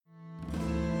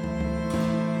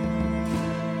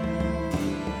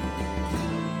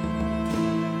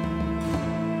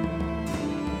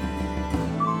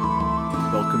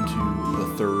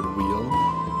Third Wheel.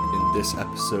 In this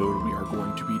episode, we are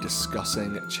going to be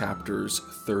discussing chapters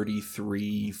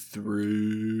 33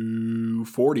 through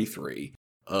 43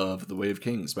 of The Way of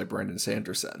Kings by Brandon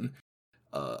Sanderson.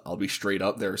 I'll be straight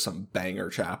up, there are some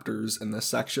banger chapters in this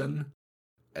section,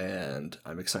 and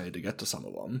I'm excited to get to some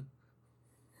of them.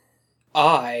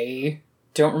 I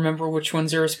don't remember which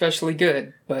ones are especially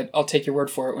good, but I'll take your word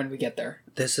for it when we get there.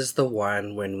 This is the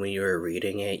one when you were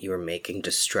reading it, you were making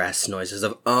distress noises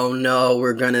of, oh no,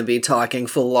 we're gonna be talking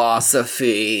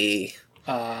philosophy.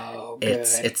 Oh, good.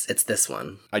 It's this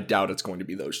one. I doubt it's going to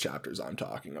be those chapters I'm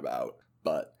talking about.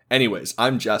 But anyways,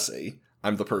 I'm Jesse.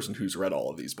 I'm the person who's read all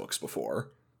of these books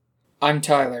before. I'm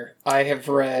Tyler. I have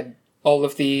read all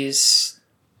of these,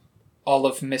 all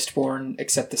of Mistborn,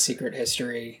 except The Secret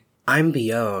History. I'm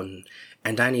Bjorn,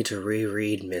 and I need to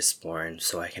reread Mistborn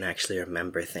so I can actually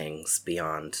remember things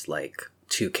beyond, like,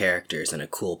 2 characters and a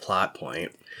cool plot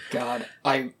point. God,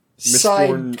 side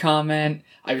Mistborn... comment,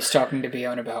 I was talking to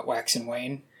Bjorn about Wax and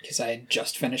Wayne, because I had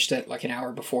just finished it like an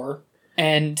hour before,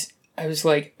 and I was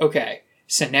like, okay,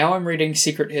 so now I'm reading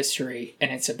Secret History,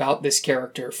 and it's about this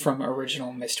character from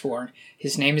original Mistborn.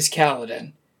 His name is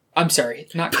Kaladin. I'm sorry,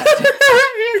 not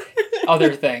Kaladin.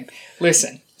 Other thing.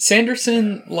 Listen.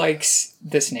 Sanderson likes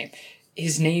this name.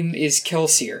 His name is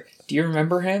Kelsier. Do you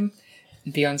remember him?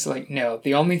 And Bjorn's like, no.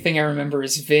 The only thing I remember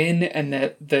is Vin and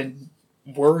that the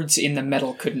words in the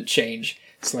metal couldn't change.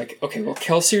 It's like, okay, well,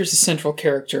 Kelsier's a central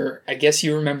character. I guess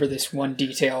you remember this one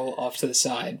detail off to the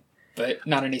side, but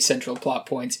not any central plot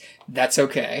points. That's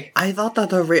okay. I thought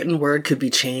that the written word could be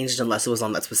changed unless it was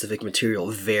on that specific material.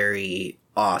 Very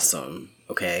awesome.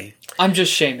 Okay? I'm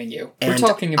just shaming you. And we're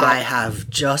talking about... I have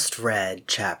just read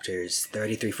chapters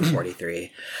 33 for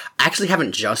 43. I actually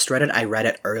haven't just read it. I read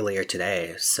it earlier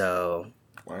today, so...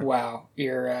 Wow.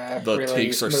 You're the really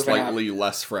takes are moving slightly up.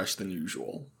 less fresh than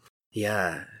usual.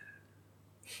 Yeah.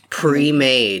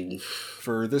 Pre-made.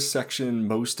 For this section,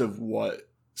 most of what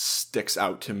sticks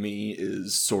out to me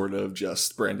is sort of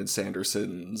just Brandon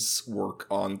Sanderson's work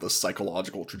on the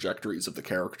psychological trajectories of the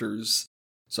characters.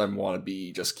 So I want to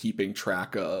be just keeping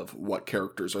track of what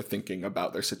characters are thinking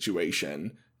about their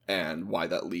situation and why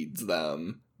that leads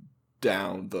them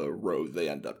down the road they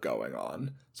end up going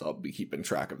on. So I'll be keeping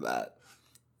track of that.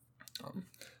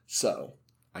 So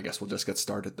I guess we'll just get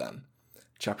started then.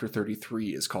 Chapter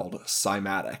 33 is called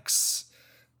Cymatics.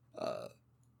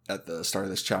 At the start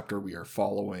of this chapter, we are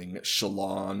following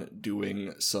Shallan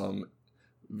doing some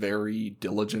very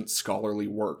diligent scholarly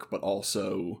work, but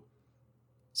also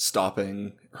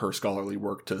stopping her scholarly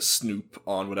work to snoop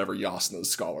on whatever Jasnah's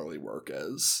scholarly work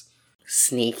is.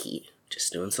 Sneaky.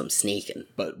 Just doing some sneaking.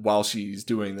 But while she's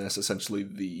doing this,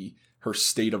 essentially her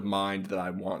state of mind that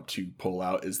I want to pull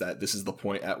out is that this is the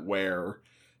point at where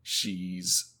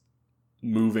she's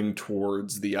moving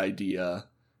towards the idea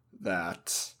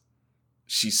that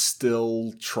she's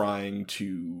still trying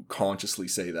to consciously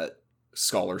say that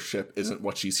scholarship isn't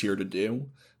what she's here to do,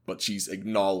 but she's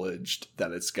acknowledged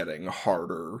that it's getting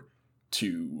harder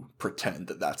to pretend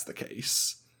that that's the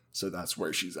case. So that's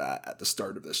where she's at the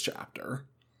start of this chapter.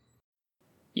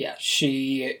 Yeah,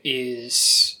 she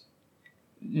is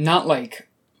not, like,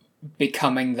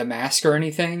 becoming the mask or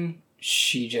anything.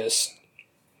 She just...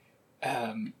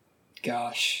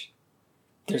 gosh.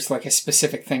 There's, like, a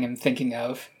specific thing I'm thinking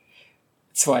of.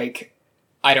 It's like,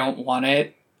 I don't want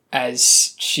it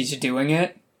as she's doing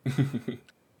it.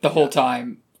 The whole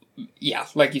time. Yeah,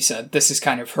 like you said, this is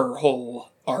kind of her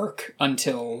whole arc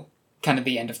until kind of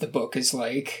the end of the book is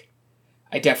like,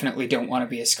 I definitely don't want to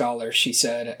be a scholar, she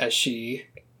said, as she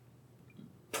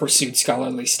pursued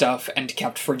scholarly stuff and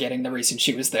kept forgetting the reason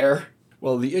she was there.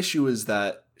 Well, the issue is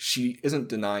that she isn't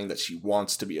denying that she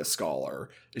wants to be a scholar.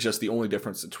 It's just the only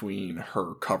difference between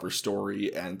her cover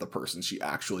story and the person she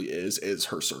actually is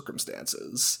her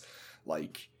circumstances.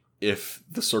 Like, if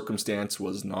the circumstance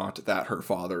was not that her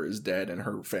father is dead and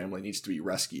her family needs to be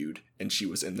rescued, and she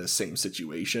was in this same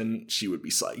situation, she would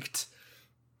be psyched.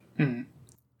 Mm.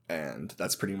 And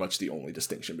that's pretty much the only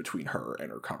distinction between her and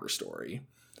her cover story.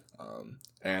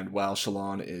 And while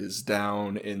Shallan is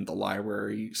down in the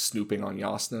library snooping on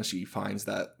Jasnah, she finds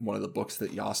that one of the books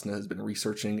that Jasnah has been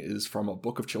researching is from a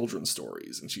book of children's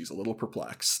stories, and she's a little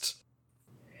perplexed.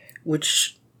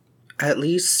 Which, at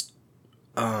least,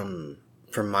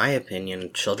 from my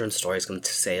opinion, children's stories can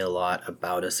say a lot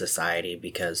about a society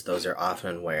because those are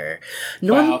often where...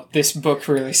 Wow, this book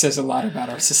really says a lot about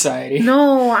our society.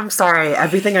 No, I'm sorry.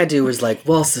 Everything I do is like,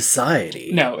 well,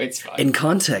 society. No, it's fine. In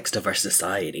context of our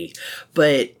society.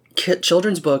 But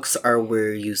children's books are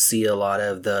where you see a lot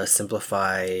of the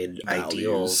simplified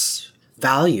ideals,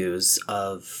 values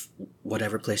of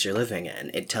whatever place you're living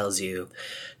in. It tells you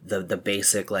the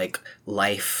basic like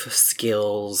life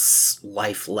skills,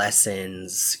 life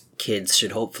lessons kids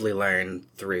should hopefully learn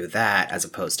through that, as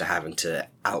opposed to having to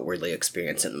outwardly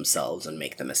experience it themselves and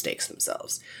make the mistakes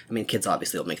themselves. I mean, kids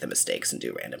obviously will make the mistakes and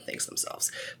do random things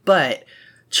themselves, but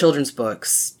children's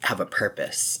books have a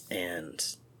purpose, and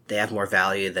they have more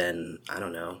value than, I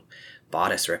don't know,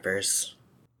 bodice rippers.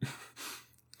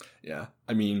 Yeah,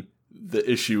 I mean, the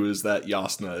issue is that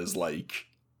Yasna is, like,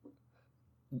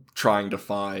 trying to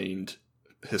find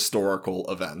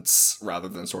historical events rather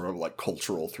than sort of, like,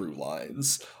 cultural through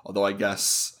lines. Although I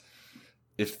guess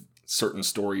if certain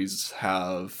stories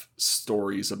have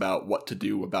stories about what to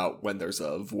do about when there's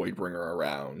a Voidbringer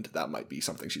around, that might be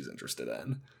something she's interested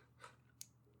in,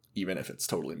 even if it's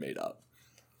totally made up.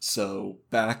 So,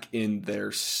 back in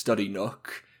their study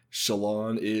nook,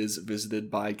 Shallan is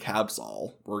visited by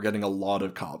Kabzal. We're getting a lot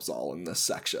of Kabzal in this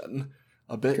section.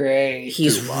 A bit. Great.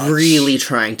 He's really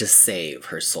trying to save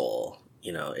her soul.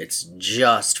 You know, it's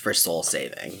just for soul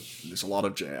saving. There's a lot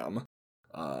of jam.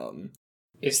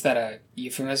 Is that a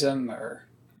euphemism, or?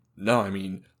 No, I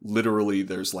mean, literally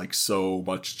there's, like, so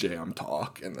much jam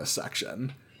talk in this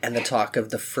section. And the talk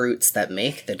of the fruits that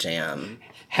make the jam.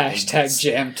 Hashtag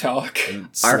jam talk.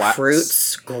 Are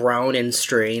fruits grown in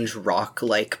strange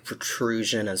rock-like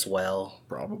protrusion as well?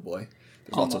 Probably.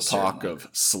 There's Almost lots of talk certainly.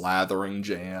 of slathering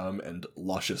jam and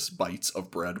luscious bites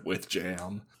of bread with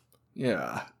jam.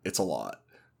 Yeah, it's a lot.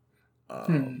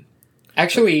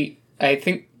 Actually, I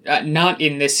think, not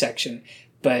in this section,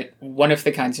 but one of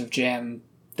the kinds of jam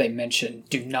they mention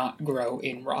do not grow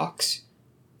in rocks.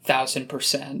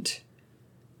 1000%.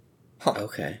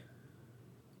 Okay.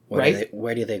 Right?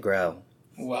 Where do they grow?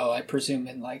 Well, I presume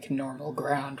in, like, normal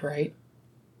ground, right?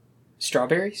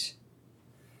 Strawberries?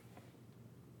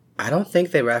 I don't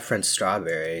think they reference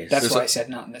strawberries. That's There's why a- I said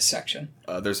not in this section.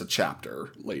 There's a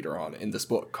chapter later on in this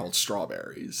book called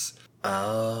Strawberries.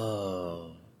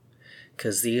 Oh.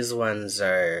 Because these ones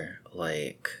are,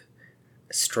 like,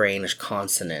 strange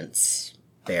consonants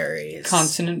berries.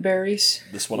 Consonant berries?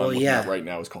 This one Well, I'm looking yeah. at right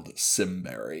now is called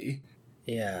Simberry.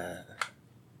 Yeah.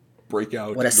 Break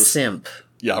out What a the simp.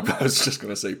 Yeah, I was just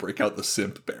gonna say break out the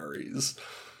simp berries.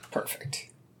 Perfect.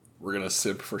 We're gonna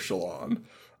simp for Shallan.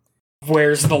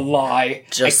 Where's the lie?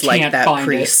 Just I like can't that find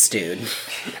priest dude.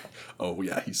 Oh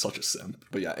yeah, he's such a simp.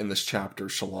 But yeah, in this chapter,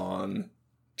 Shallan,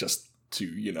 just to,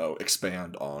 you know,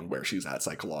 expand on where she's at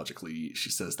psychologically, she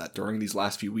says that during these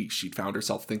last few weeks, she'd found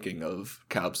herself thinking of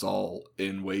Kabzal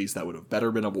in ways that would have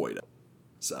better been avoided.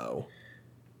 So,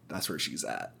 that's where she's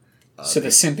at. So the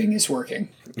simping is working.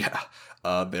 Yeah.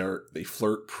 They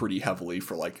flirt pretty heavily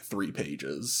for like 3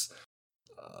 pages.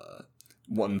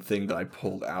 One thing that I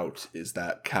pulled out is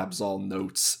that Kabzal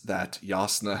notes that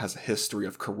Yasna has a history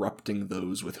of corrupting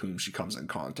those with whom she comes in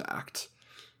contact.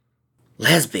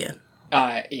 Lesbian.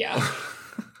 Yeah.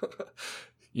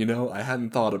 You know, I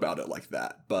hadn't thought about it like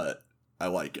that, but I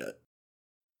like it.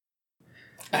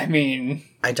 I mean,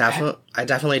 I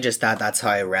definitely just thought that's how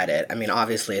I read it. I mean,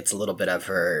 obviously it's a little bit of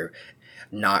her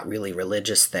not really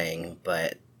religious thing,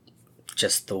 but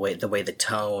just the way the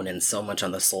tone and so much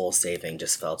on the soul saving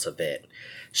just felt a bit,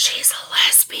 she's a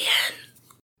lesbian.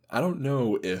 I don't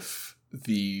know if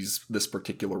this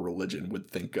particular religion would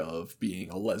think of being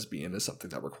a lesbian as something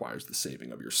that requires the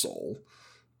saving of your soul.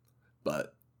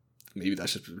 But maybe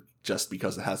that's just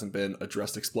because it hasn't been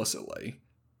addressed explicitly.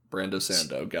 Brando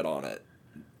Sando, get on it.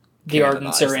 the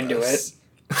Ardents are into this.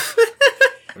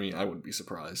 it. I mean, I wouldn't be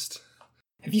surprised.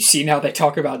 Have you seen how they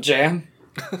talk about jam?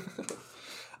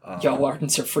 Y'all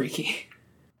Ardents are freaky.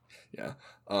 Yeah.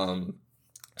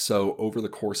 So over the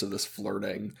course of this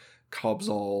flirting,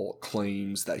 Kabzal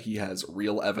claims that he has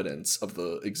real evidence of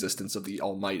the existence of the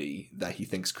Almighty that he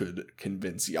thinks could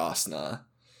convince Yasna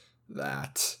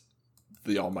that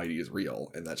the Almighty is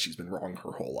real and that she's been wrong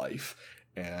her whole life.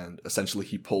 And essentially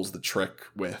he pulls the trick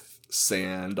with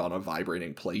sand on a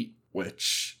vibrating plate,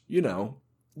 which, you know,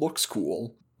 looks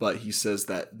cool. But he says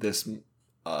that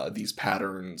these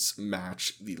patterns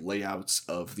match the layouts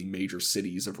of the major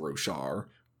cities of Roshar.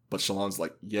 But Shallan's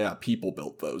like, yeah, people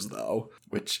built those, though.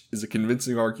 Which is a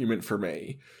convincing argument for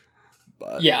me.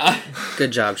 But Yeah.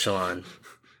 Good job, Shallan.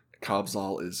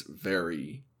 Kabzal is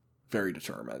very, very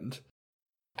determined.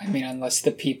 I mean, unless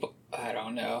the people... I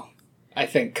don't know. I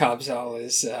think Kabzal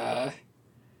is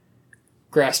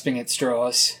grasping at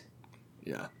straws.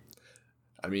 Yeah.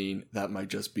 I mean, that might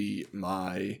just be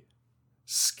my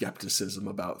skepticism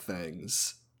about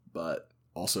things, but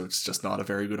also it's just not a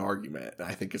very good argument, and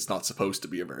I think it's not supposed to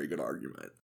be a very good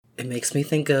argument. It makes me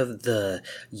think of the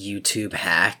YouTube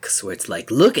hacks where it's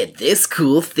like, look at this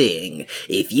cool thing.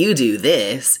 If you do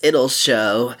this, it'll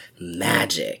show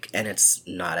magic. And it's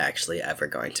not actually ever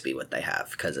going to be what they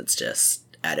have because it's just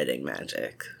editing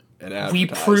magic. And We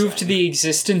proved the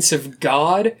existence of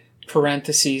God,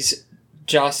 parentheses,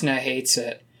 Jasna hates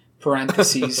it,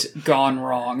 parentheses, gone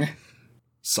wrong.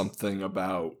 Something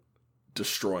about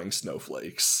destroying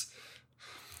snowflakes.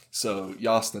 So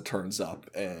Jasna turns up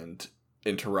and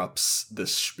interrupts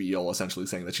this spiel, essentially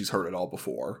saying that she's heard it all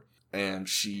before. And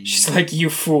she's like, you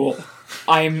fool.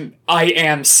 I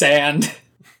am sand.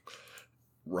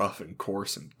 Rough and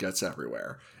coarse and gets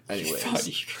everywhere. Anyways. You thought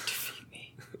you could defeat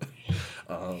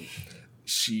me.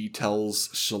 She tells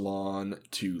Shallan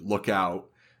to look out.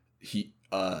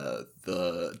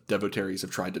 The devotaries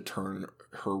have tried to turn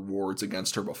her wards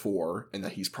against her before, and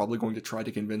that he's probably going to try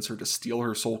to convince her to steal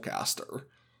her soulcaster.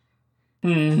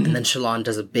 And then Shallan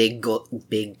does a big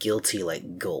guilty,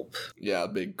 gulp. Yeah, a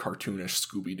big cartoonish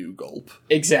Scooby-Doo gulp.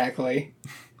 Exactly.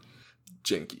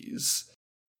 Jinkies.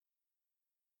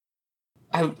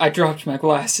 I dropped my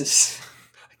glasses.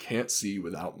 I can't see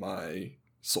without my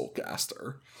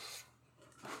soulcaster.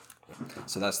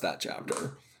 So that's that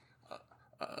chapter.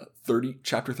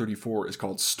 Chapter 34 is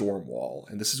called Stormwall,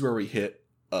 and this is where we hit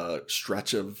a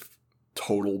stretch of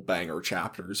total banger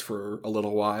chapters for a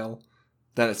little while.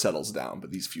 Then it settles down,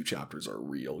 but these few chapters are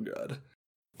real good.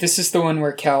 This is the one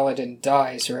where Kaladin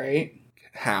dies, right?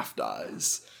 Half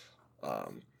dies.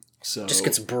 So Just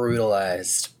gets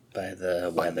brutalized by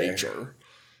the by weather. nature.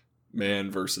 Man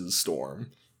versus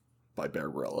Storm by Bear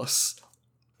Grylls.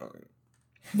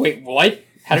 Wait, what?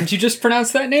 How did you just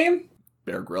pronounce that name?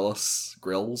 Bear Grylls?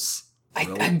 Grills?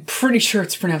 I'm pretty sure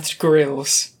it's pronounced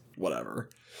Grills. Whatever.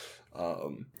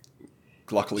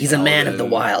 Luckily, He's a man of Kaladin the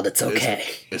wild, it's okay.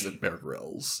 Isn't Bear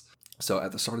Grylls. So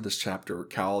at the start of this chapter,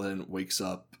 Kaladin wakes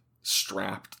up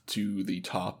strapped to the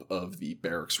top of the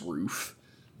barracks roof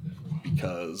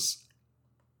because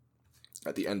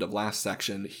at the end of last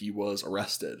section, he was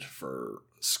arrested for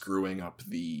screwing up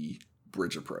the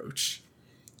bridge approach.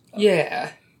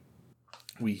 Yeah.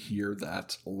 We hear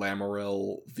that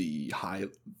Lamaril, the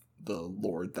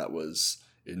lord that was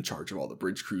in charge of all the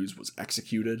bridge crews, was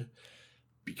executed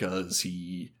because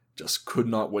he just could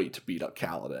not wait to beat up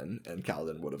Kaladin, and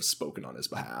Kaladin would have spoken on his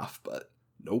behalf, but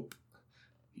nope,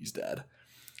 he's dead.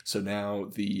 So now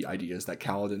the idea is that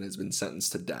Kaladin has been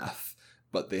sentenced to death,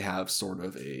 but they have sort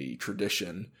of a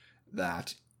tradition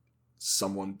that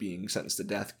someone being sentenced to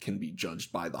death can be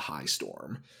judged by the high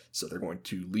storm. So they're going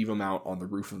to leave him out on the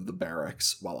roof of the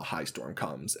barracks while a high storm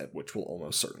comes, which will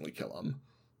almost certainly kill him.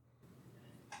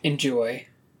 Enjoy.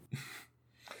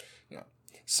 Yeah.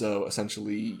 So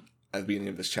essentially, at the beginning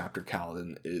of this chapter,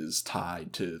 Kaladin is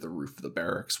tied to the roof of the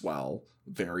barracks while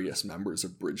various members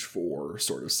of Bridge 4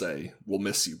 sort of say, "We'll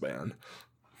miss you, man."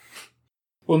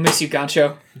 We'll miss you,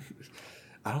 Gancho.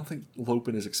 I don't think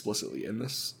Lopin is explicitly in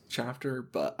this chapter,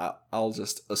 but I'll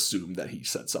just assume that he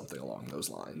said something along those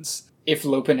lines. If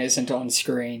Lopin isn't on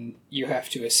screen, you have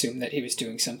to assume that he was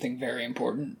doing something very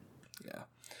important. Yeah.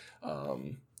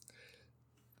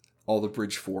 All the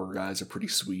Bridge 4 guys are pretty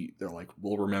sweet. They're like,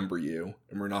 "We'll remember you,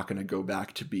 and we're not going to go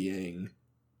back to being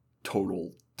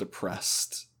total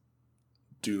depressed,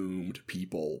 doomed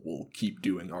people. We'll keep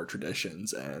doing our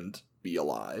traditions and be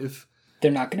alive."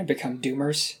 They're not going to become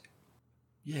doomers?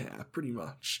 Yeah, pretty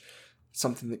much.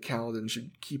 Something that Kaladin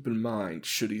should keep in mind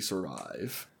should he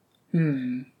survive.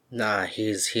 Nah,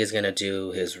 he's gonna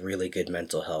do his really good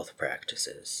mental health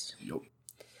practices. Yup.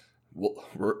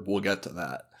 We'll get to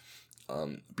that.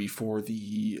 Before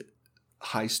the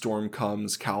high storm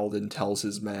comes, Kaladin tells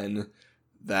his men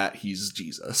that he's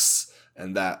Jesus,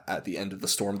 and that at the end of the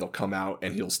storm they'll come out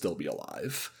and he'll still be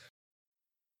alive.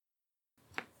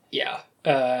 Yeah.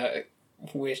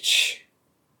 Which...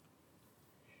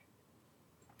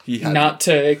 Not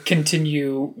to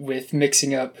continue with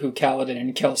mixing up who Kaladin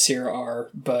and Kelsier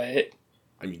are, but...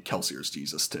 I mean, Kelsier's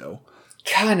Jesus, too.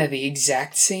 Kind of the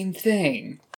exact same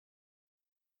thing.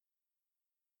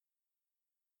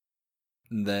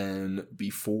 Then,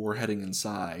 before heading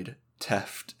inside,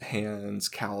 Teft hands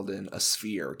Kaladin a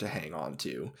sphere to hang on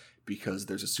to, because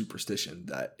there's a superstition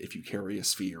that if you carry a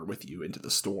sphere with you into the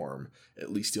storm,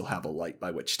 at least you'll have a light by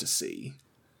which to see.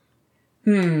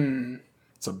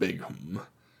 It's a big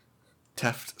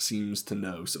Teft seems to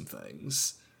know some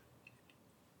things.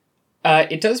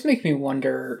 It does make me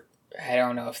wonder, I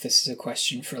don't know if this is a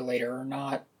question for later or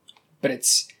not, but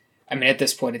at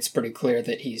this point it's pretty clear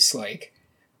that he's,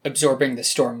 absorbing the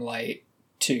storm light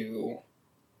to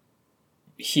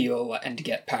heal and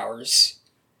get powers.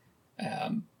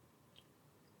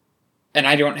 and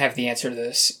I don't have the answer to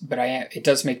this, but it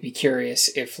does make me curious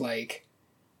if, like,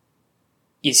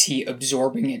 is he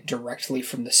absorbing it directly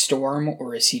from the storm,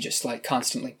 or is he just, like,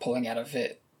 constantly pulling it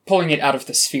out of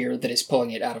the sphere that is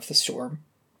pulling it out of the storm?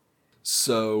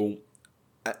 So,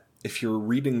 if you're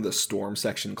reading the storm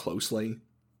section closely,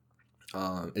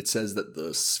 it says that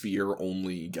the sphere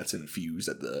only gets infused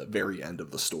at the very end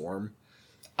of the storm.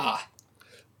 Ah.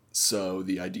 So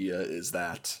the idea is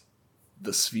that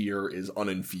the sphere is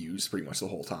uninfused pretty much the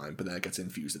whole time, but then it gets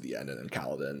infused at the end, and then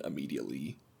Kaladin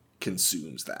immediately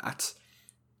consumes that.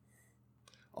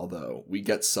 Although, we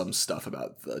get some stuff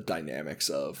about the dynamics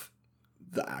of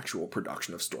the actual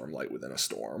production of Stormlight within a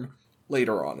storm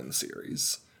later on in the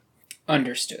series.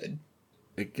 Understood.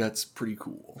 It gets pretty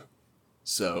cool.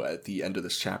 So, at the end of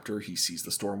this chapter, he sees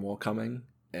the storm wall coming,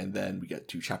 and then we get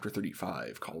to chapter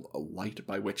 35, called A Light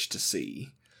by Which to See.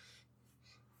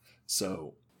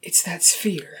 So... it's that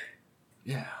sphere.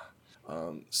 Yeah.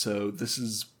 So this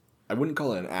is... I wouldn't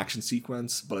call it an action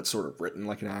sequence, but it's sort of written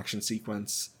like an action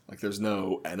sequence. Like, there's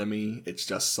no enemy, it's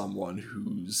just someone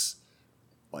who's,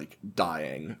 like,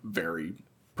 dying very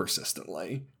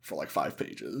persistently for, like, 5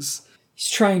 pages. He's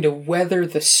trying to weather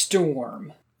the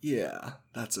storm. Yeah,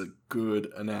 that's a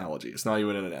good analogy. It's not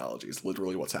even an analogy, it's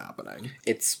literally what's happening.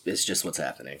 It's just what's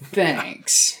happening.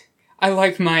 Thanks. I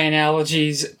like my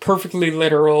analogies perfectly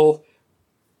literal,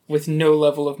 with no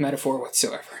level of metaphor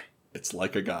whatsoever. It's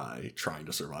like a guy trying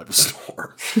to survive a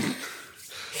storm.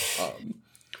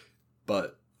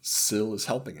 But Syl is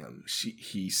helping him.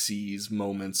 He sees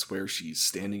moments where she's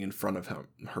standing in front of him,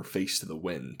 her face to the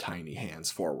wind, tiny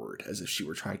hands forward, as if she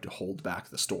were trying to hold back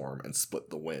the storm and split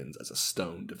the winds as a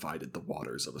stone divided the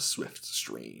waters of a swift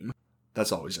stream.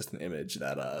 That's always just an image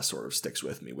that sort of sticks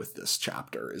with me with this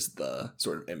chapter, is the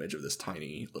sort of image of this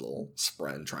tiny little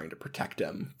spren trying to protect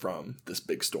him from this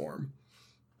big storm.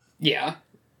 Yeah.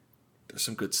 There's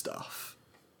some good stuff.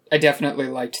 I definitely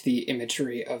liked the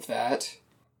imagery of that.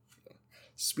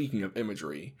 Speaking of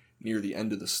imagery, near the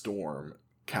end of the storm,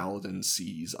 Kaladin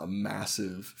sees a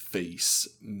massive face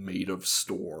made of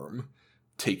storm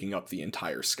taking up the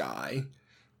entire sky.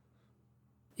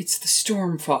 It's the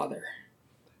Storm Father.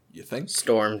 You think?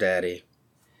 Storm Daddy.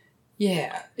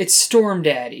 Yeah, it's Storm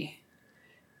Daddy.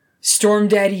 Storm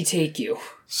Daddy take you.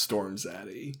 Storm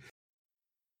Zaddy.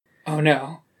 Oh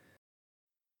no.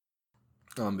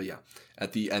 But yeah,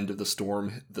 at the end of the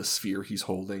storm, the sphere he's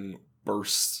holding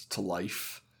bursts to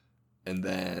life, and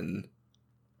then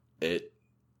it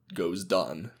goes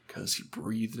done, because he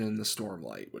breathed in the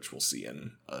stormlight, which we'll see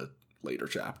in a later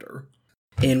chapter.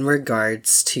 In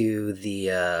regards to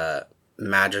the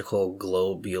magical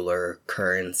globular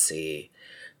currency,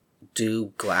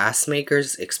 do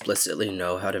glassmakers explicitly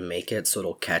know how to make it so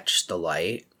it'll catch the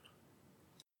light?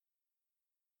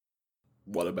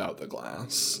 What about the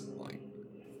glass?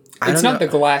 It's not the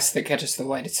glass that catches the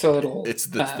light, it's the little... It's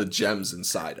the gems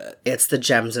inside it. It's the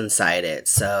gems inside it,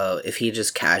 so if he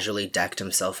just casually decked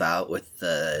himself out with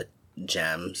the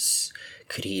gems,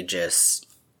 could he just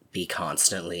be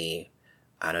constantly,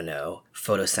 I don't know,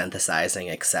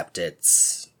 photosynthesizing, except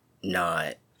it's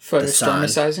not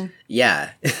photostormicizing?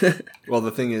 Yeah. Well, the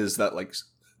thing is that,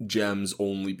 gems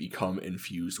only become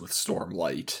infused with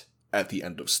stormlight at the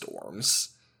end of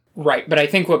storms. Right, but I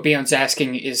think what Bion's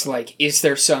asking is, is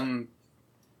there some...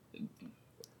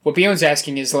 What Bion's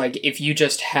asking is, if you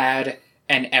just had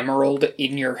an emerald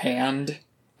in your hand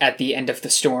at the end of the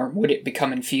storm, would it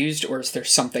become infused, or is there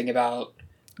something about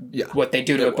what they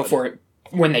do to it before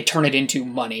when they turn it into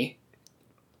money?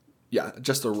 Yeah,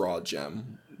 just a raw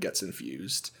gem gets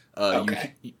infused.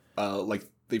 Okay.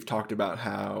 They've talked about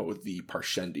how the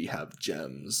Parshendi have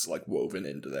gems, woven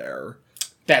into their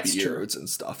beards and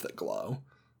stuff that glow.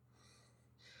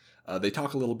 They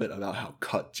talk a little bit about how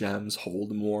cut gems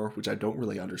hold more, which I don't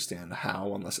really understand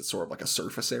how, unless it's sort of like a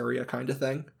surface area kind of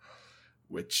thing.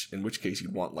 In which case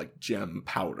you'd want, gem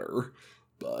powder,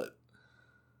 but...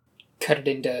 Cut it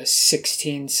into a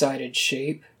 16-sided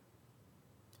shape?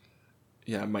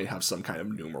 Yeah, it might have some kind of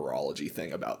numerology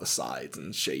thing about the sides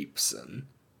and shapes, and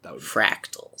that would...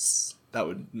 Fractals. That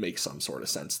would make some sort of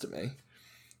sense to me.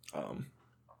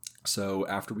 So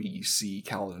after we see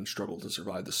Kaladin struggle to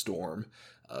survive the storm,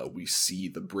 we see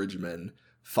the bridgemen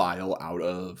file out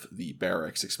of the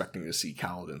barracks expecting to see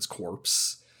Kaladin's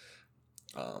corpse.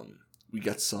 We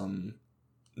get some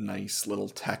nice little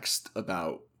text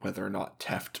about whether or not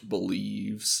Teft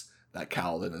believes that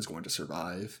Kaladin is going to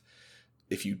survive.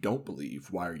 If you don't believe,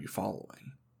 why are you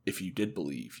following? If you did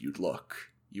believe, you'd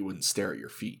look. You wouldn't stare at your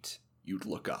feet. You'd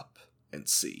look up and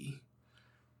see.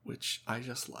 Which I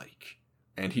just like.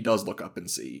 And he does look up and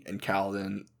see, and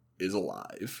Kaladin is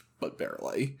alive, but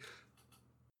barely.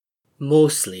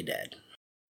 Mostly dead.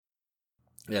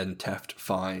 And Teft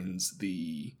finds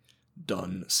the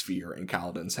Dun sphere in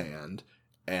Kaladin's hand,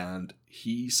 and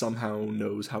he somehow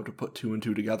knows how to put two and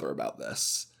two together about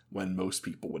this, when most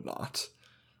people would not.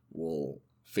 We'll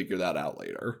figure that out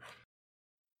later.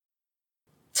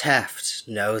 Teft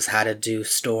knows how to do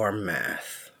storm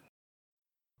math.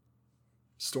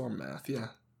 Storm math, yeah.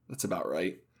 That's about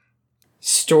right.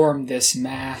 Storm this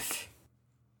math.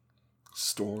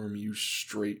 Storm you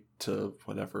straight to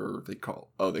whatever they call...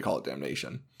 Oh, they call it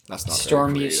damnation. That's not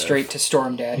Storm very you creative. straight to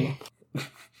Storm Daddy.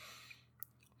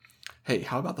 Hey,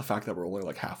 how about the fact that we're only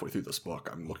like halfway through this book?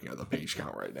 I'm looking at the page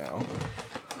count right now.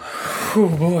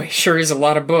 Oh boy, sure is a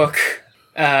lot of book.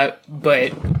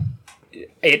 But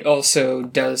it also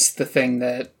does the thing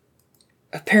that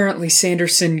apparently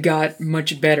Sanderson got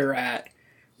much better at,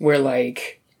 where,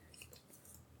 like,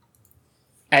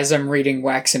 as I'm reading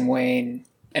Wax and Wane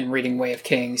and reading Way of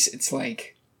Kings, it's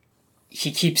like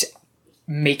he keeps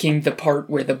making the part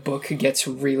where the book gets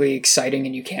really exciting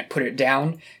and you can't put it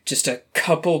down just a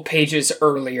couple pages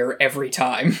earlier every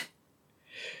time.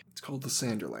 It's called the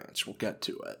Sanderlanche. We'll get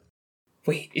to it.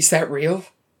 Wait, is that real?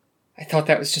 I thought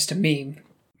that was just a meme.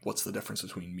 What's the difference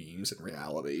between memes and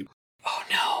reality? Oh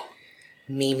no.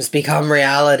 Memes become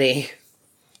reality.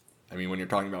 I mean, when you're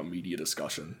talking about media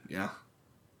discussion, yeah.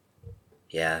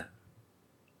 Yeah.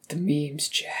 The memes,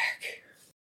 Jack.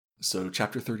 So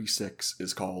chapter 36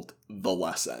 is called The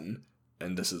Lesson,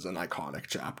 and this is an iconic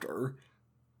chapter.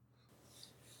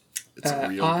 It's a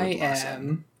real good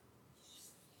lesson.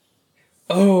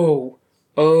 Oh,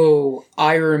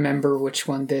 I remember which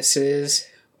one this is.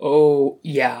 Oh,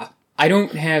 yeah. I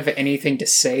don't have anything to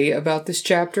say about this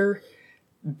chapter,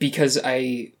 because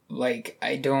I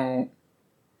don't...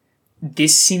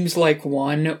 This seems like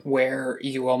one where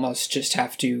you almost just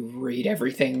have to read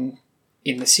everything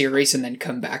in the series and then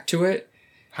come back to it.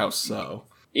 How so?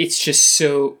 It's just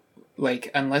so,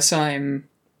 like, unless I'm...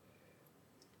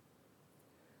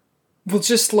 Well,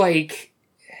 just like...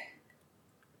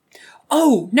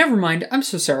 Oh, never mind. I'm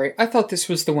so sorry. I thought this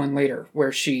was the one later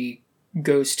where she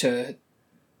goes to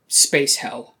space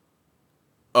hell.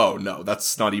 Oh, no,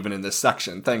 that's not even in this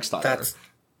section. Thanks, Tyler.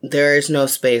 There is no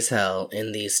space hell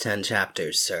in these 10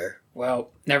 chapters, sir. Well,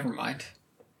 never mind.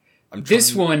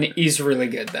 This one is really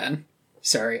good, then.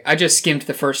 Sorry, I just skimmed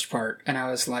the first part, and I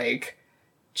was like,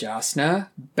 Jasna,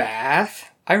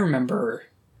 bath? I remember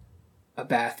a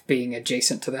bath being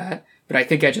adjacent to that, but I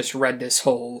think I just read this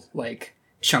whole, like,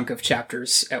 chunk of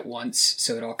chapters at once,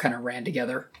 so it all kind of ran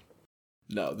together.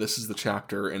 No, this is the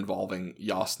chapter involving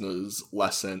Jasna's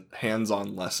lesson,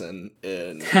 hands-on lesson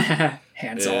in...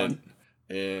 Hands-on.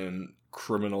 In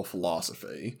criminal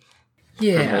philosophy.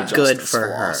 Yeah. Good for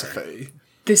philosophy. her.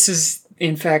 This is,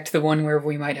 in fact, the one where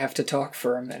we might have to talk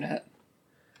for a minute.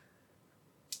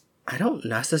 I don't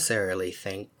necessarily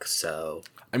think so.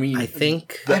 I mean, I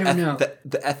think... I don't know.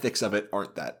 The ethics of it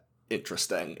aren't that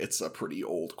interesting. It's a pretty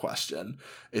old question.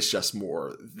 It's just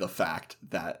more the fact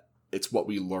that it's what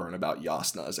we learn about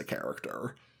Jasna as a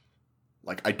character.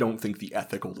 Like, I don't think the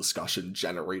ethical discussion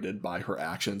generated by her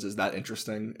actions is that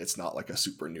interesting. It's not like a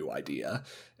super new idea.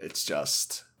 It's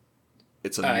just...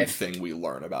 It's a new thing we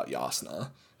learn about Jasna.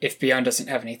 If Beyond doesn't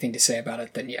have anything to say about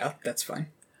it, then yeah, that's fine.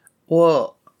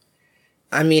 Well,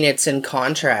 I mean, it's in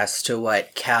contrast to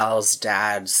what Cal's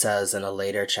dad says in a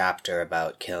later chapter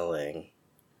about killing.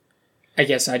 I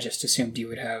guess I just assumed you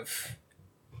would have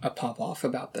a pop-off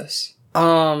about this.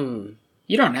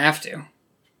 You don't have to.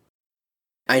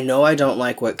 I know I don't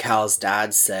like what Cal's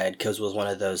dad said, because it was one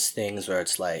of those things where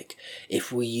it's like,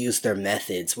 if we use their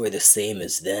methods, we're the same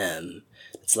as them.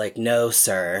 It's like, no,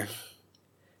 sir.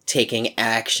 Taking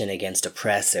action against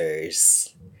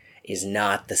oppressors is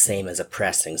not the same as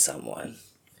oppressing someone.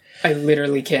 I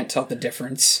literally can't tell the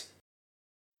difference.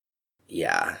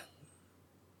 Yeah.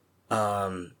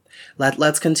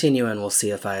 Let's continue and we'll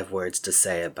see if I have words to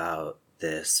say about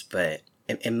this, but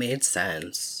it made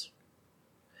sense.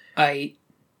 Okay.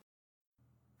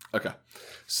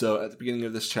 So at the beginning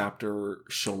of this chapter,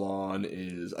 Shallan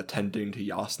is attending to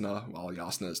Jasna while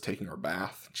Jasna is taking her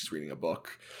bath. She's reading a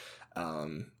book.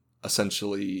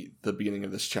 Essentially, the beginning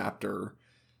of this chapter,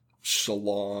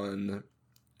 Shallan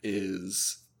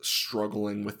is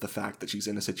struggling with the fact that she's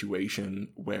in a situation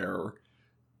where,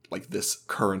 like this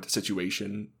current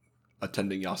situation,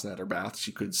 attending Jasna at her bath,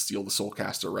 she could steal the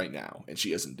Soulcaster right now, and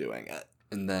she isn't doing it.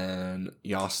 And then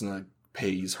Jasna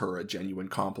pays her a genuine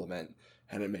compliment,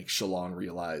 and it makes Shallan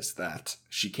realize that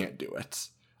she can't do it.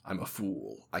 I'm a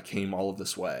fool. I came all of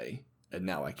this way, and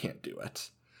now I can't do it.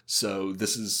 So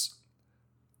this is,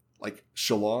 like,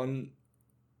 Shallan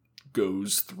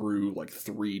goes through like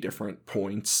 3 different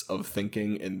points of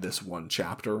thinking in this one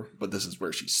chapter, but this is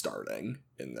where she's starting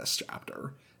in this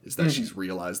chapter, is that she's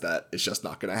realized that it's just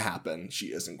not going to happen. She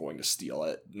isn't going to steal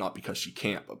it, not because she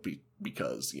can't, but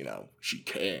because, you know, she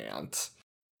can't.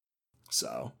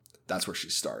 So that's where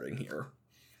she's starting here.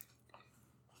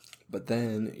 But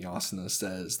then Jasnah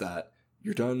says that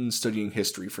you're done studying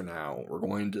history for now. We're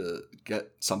going to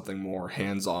get something more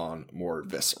hands-on, more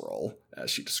visceral, as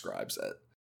she describes it.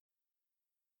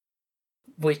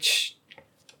 Which,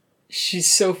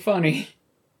 she's so funny.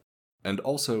 And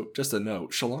also, just a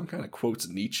note, Shallan kind of quotes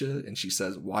Nietzsche, and she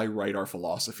says, why write our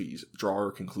philosophies, draw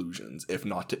our conclusions, if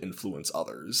not to influence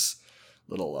others?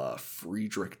 Little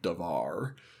Friedrich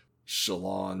Davar,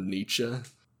 Shallan Nietzsche.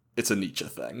 It's a Nietzsche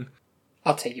thing.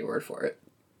 I'll take your word for it.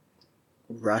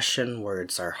 Russian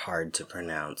words are hard to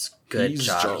pronounce. Good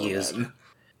job, Hughes.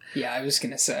 Yeah, I was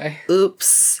gonna say.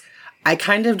 Oops. I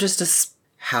kind of just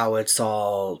how it's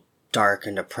all dark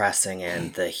and depressing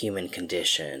and the human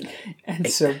condition. And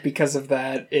so because of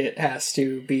that, it has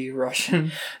to be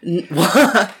Russian.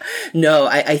 No,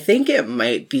 I think it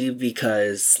might be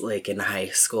because, like, in high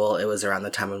school, it was around the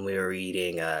time when we were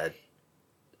reading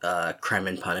Crime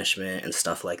and Punishment and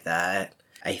stuff like that.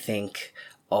 I think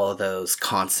all those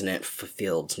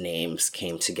consonant-fulfilled names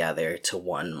came together to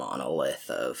one monolith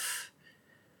of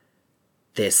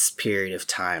this period of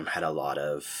time had a lot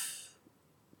of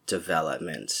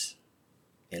development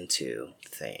into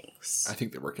things. I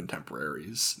think they were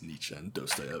contemporaries, Nietzsche and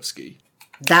Dostoevsky.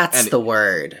 That's the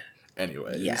word.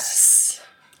 Anyways. Yes.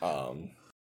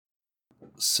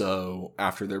 So,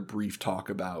 after their brief talk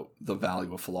about the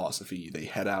value of philosophy, they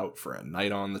head out for a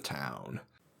night on the town.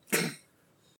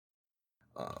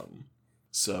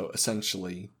 So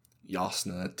essentially,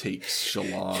 Jasnah takes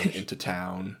Shallan into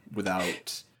town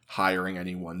without hiring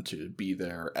anyone to be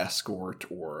their escort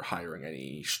or hiring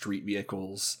any street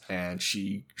vehicles, and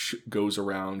she goes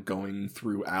around going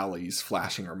through alleys,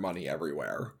 flashing her money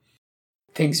everywhere.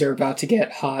 Things are about to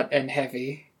get hot and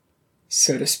heavy,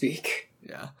 so to speak.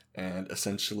 Yeah, and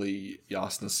essentially,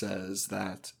 Jasnah says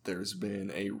that there's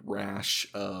been a rash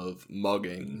of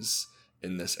muggings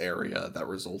in this area that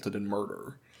resulted in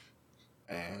murder,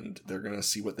 and they're gonna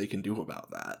see what they can do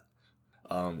about that.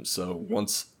 So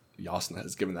once Jasnah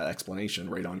has given that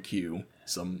explanation, right on cue,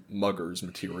 some muggers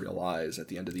materialize at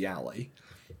the end of the alley.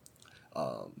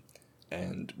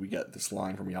 And we get this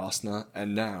line from Jasnah,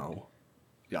 and now,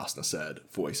 Jasnah said,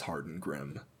 voice hard and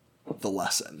grim, the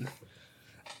lesson,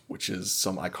 which is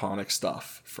some iconic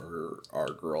stuff for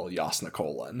our girl Jasnah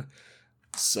Kholin.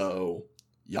 So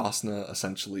Jasnah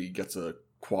essentially gets a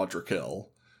quadra kill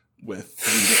with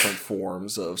 3 different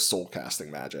forms of soul casting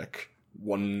magic.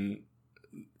 One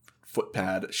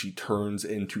footpad, she turns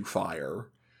into fire.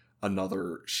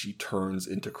 Another, she turns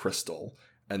into crystal.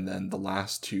 And then the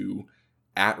last 2,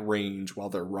 at range while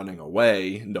they're running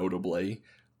away, notably,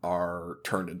 are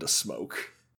turned into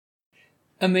smoke.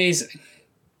 Amazing.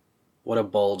 What a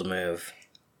bold move.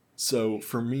 So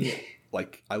for me,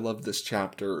 like, I love this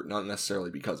chapter, not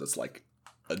necessarily because it's like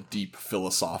a deep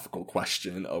philosophical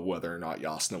question of whether or not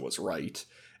Jasnah was right.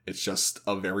 It's just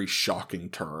a very shocking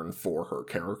turn for her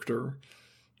character.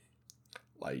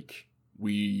 Like,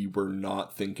 we were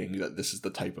not thinking that this is the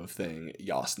type of thing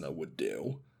Jasnah would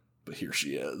do, but here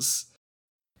she is.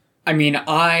 I mean,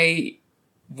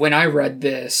 when I read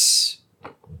this,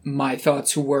 my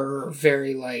thoughts were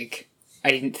very, like,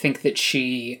 I didn't think that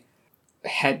she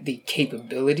had the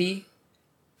capability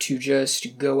to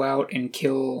just go out and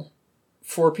kill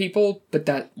 4 people, but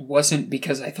that wasn't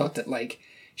because I thought that, like,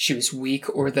 she was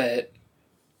weak or that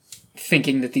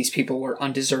thinking that these people were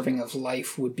undeserving of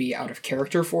life would be out of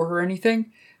character for her or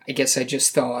anything. I guess I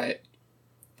just thought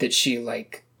that she,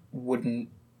 like, wouldn't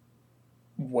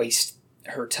waste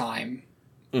her time.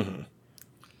 Mm-hmm.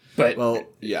 But well,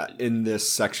 yeah, in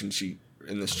this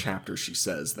chapter, she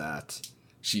says that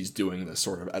she's doing this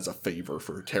sort of as a favor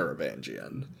for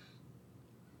Taravangian.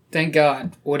 Thank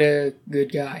God. What a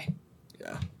good guy.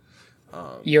 Yeah.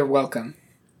 You're welcome.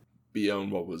 Bion,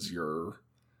 what was your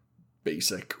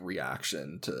basic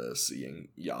reaction to seeing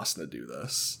Jasnah do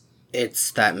this?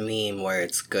 It's that meme where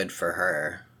it's good for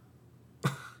her.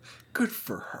 Good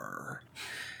for her.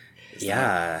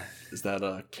 Is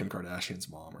that Kim Kardashian's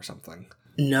mom or something?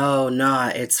 No,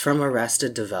 it's from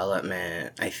Arrested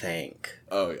Development, I think.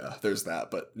 Oh yeah, there's that,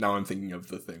 but now I'm thinking of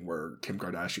the thing where Kim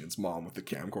Kardashian's mom with the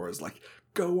camcorder is like,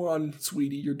 go on,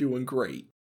 sweetie, you're doing great.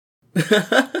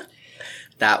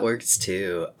 That works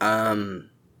too.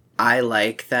 I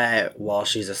like that while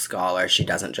she's a scholar, she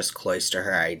doesn't just cloister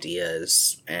her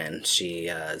ideas and she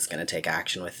is going to take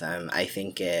action with them. I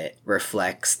think it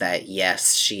reflects that,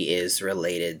 yes, she is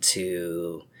related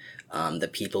to the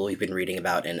people we've been reading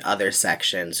about in other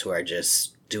sections who are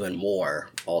just doing war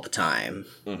all the time.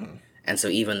 Mm-hmm. And so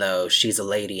even though she's a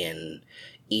lady and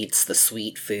eats the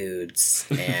sweet foods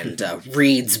and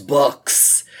reads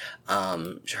books,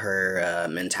 her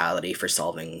mentality for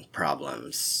solving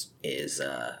problems is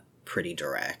pretty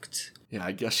direct. Yeah,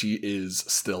 I guess she is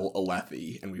still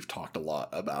Alethi, and we've talked a lot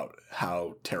about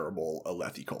how terrible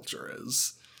Alethi culture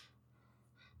is.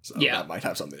 So that might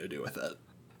have something to do with it.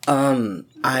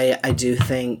 I do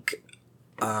think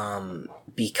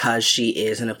because she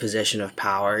is in a position of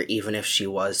power, even if she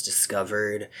was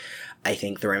discovered, I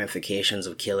think the ramifications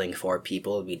of killing 4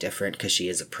 people would be different because she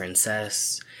is a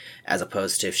princess, as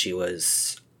opposed to if she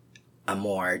was a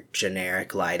more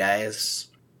generic Light Eyes.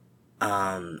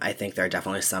 I think there are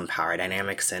definitely some power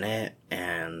dynamics in it,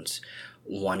 and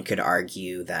one could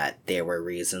argue that there were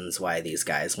reasons why these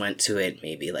guys went to it,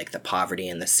 maybe like the poverty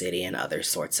in the city and other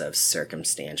sorts of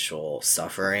circumstantial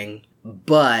suffering.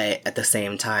 But at the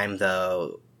same time,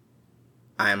 though,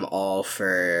 I'm all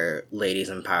for ladies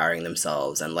empowering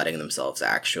themselves and letting themselves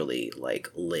actually, like,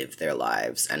 live their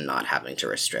lives and not having to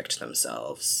restrict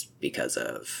themselves because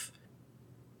of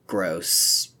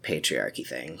gross patriarchy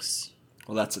things.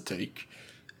 Well, that's a take.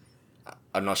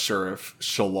 I'm not sure if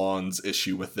Shallan's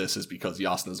issue with this is because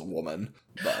Jasnah's a woman,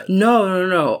 but...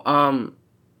 No.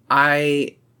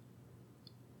 I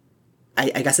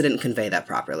guess I didn't convey that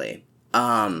properly.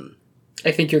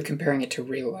 I think you're comparing it to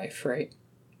real life, right?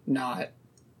 Not...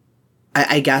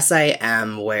 I guess I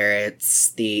am, where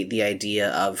it's the idea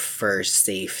of, for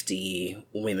safety,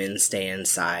 women stay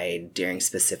inside during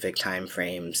specific time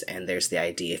frames, and there's the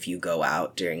idea if you go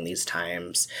out during these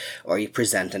times, or you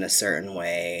present in a certain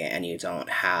way, and you don't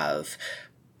have,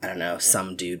 I don't know,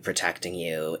 some dude protecting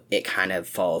you, it kind of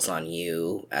falls on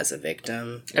you as a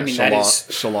victim. I mean,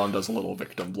 Shallan does a little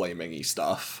victim blaming-y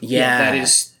stuff. Yeah, that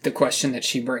is the question that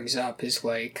she brings up, is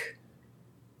like,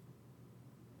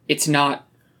 it's not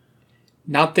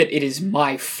that it is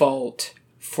my fault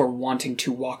for wanting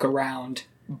to walk around,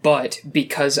 but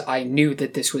because I knew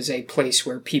that this was a place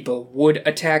where people would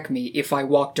attack me if I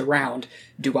walked around,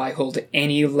 do I hold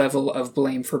any level of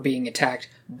blame for being attacked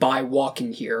by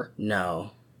walking here?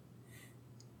 No.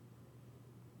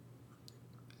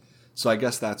 So I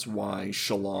guess that's why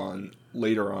Shallan,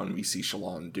 later on we see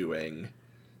Shallan doing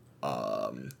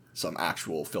some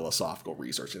actual philosophical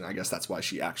research, and I guess that's why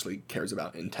she actually cares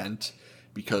about intent,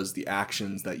 because the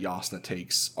actions that Jasnah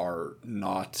takes are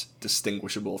not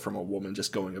distinguishable from a woman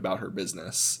just going about her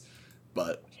business,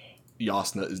 but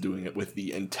Jasnah is doing it with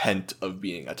the intent of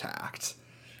being attacked,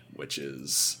 which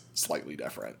is slightly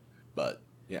different. But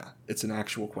yeah, it's an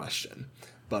actual question.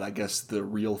 But I guess the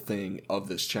real thing of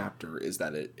this chapter is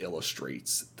that it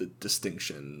illustrates the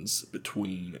distinctions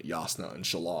between Jasnah and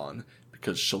Shallan,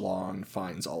 because Shallan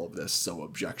finds all of this so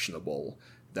objectionable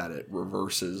that it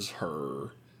reverses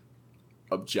her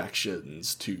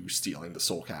objections to stealing the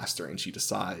Soulcaster, and she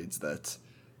decides that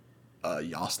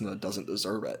Jasnah doesn't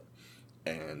deserve it,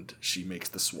 and she makes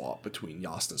the swap between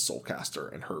Jasnah's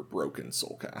Soulcaster and her broken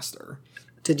Soulcaster.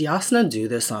 Did Jasnah do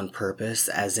this on purpose,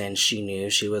 as in she knew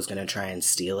she was going to try and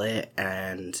steal it,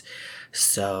 and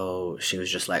so she was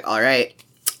just like, alright,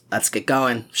 let's get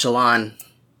going, Shallan?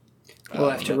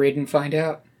 We'll have to read and find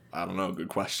out. I don't know, good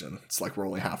question. It's like we're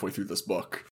only halfway through this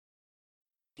book.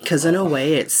 Because in a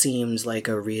way, it seems like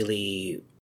a really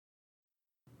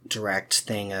direct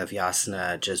thing of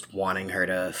Jasnah just wanting her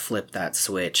to flip that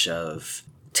switch of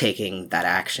taking that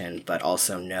action, but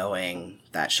also knowing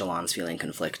that Shallan's feeling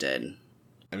conflicted.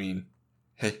 I mean,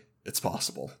 hey, it's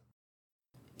possible.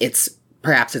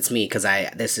 Perhaps it's me, because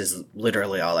this is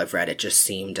literally all I've read. It just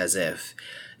seemed as if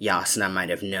Jasnah might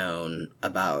have known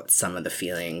about some of the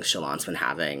feelings Shallan's been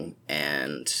having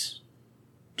and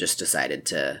just decided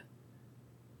to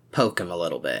poke him a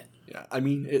little bit. Yeah, I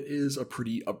mean, it is a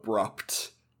pretty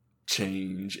abrupt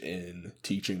change in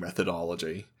teaching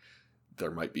methodology.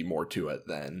 There might be more to it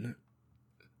than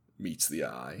meets the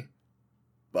eye,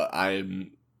 but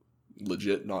I'm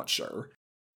legit not sure.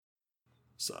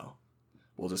 So,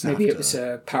 we'll just maybe it was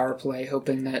a power play,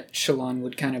 hoping that Shallan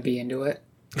would kind of be into it,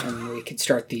 and we could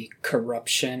start the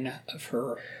corruption of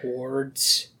her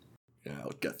hordes. Yeah,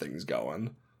 it'll get things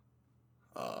going.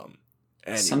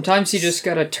 Anyways. Sometimes you just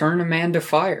gotta turn a man to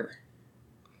fire.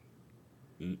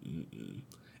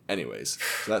 Anyways,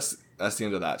 so that's the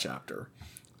end of that chapter.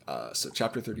 So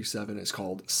chapter 37 is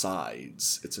called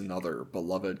Sides. It's another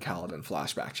beloved Kaladin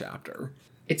flashback chapter.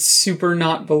 It's super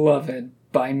not beloved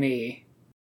by me.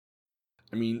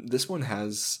 I mean, this one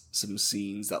has some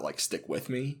scenes that, like, stick with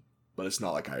me, but it's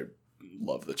not like I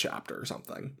love the chapter or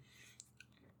something.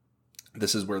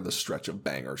 This is where the stretch of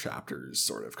banger chapters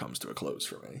sort of comes to a close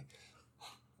for me.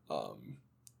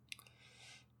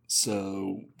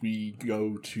 So we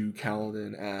go to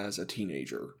Kaladin as a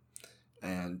teenager,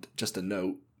 and just a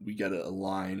note, we get a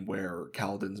line where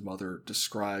Kaladin's mother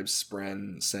describes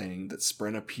Spren, saying that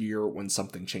Spren appear when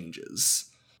something changes.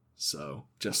 So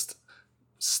just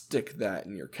stick that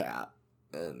in your cat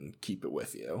and keep it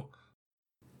with you.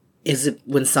 Is it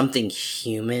when something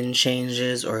human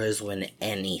changes, or is when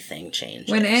anything changes?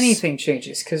 When anything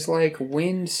changes, because, like,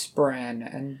 wind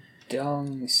Spren and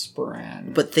dung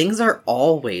Spren. But things are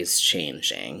always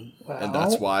changing. Well, And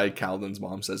that's why Kaladin's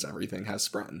mom says everything has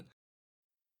Spren.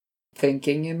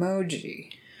 thinking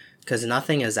emoji. Because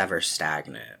nothing is ever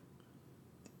stagnant.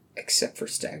 Except for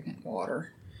stagnant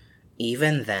water.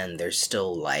 Even then, there's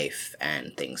still life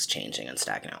and things changing in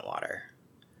stagnant water.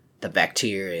 The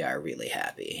bacteria are really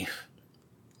happy.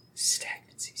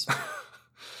 Stagnancy.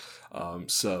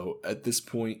 So at this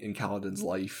point in Kaladin's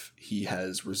life, he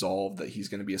has resolved that he's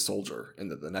going to be a soldier, and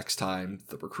that the next time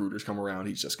the recruiters come around,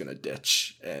 he's just going to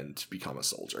ditch and become a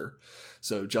soldier.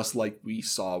 So just like we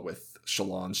saw with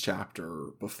Shallan's chapter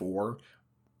before,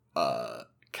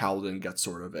 Kaladin gets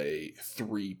sort of a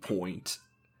 3-point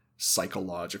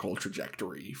psychological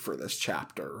trajectory for this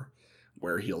chapter,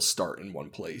 where he'll start in one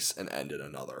place and end in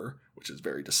another, which is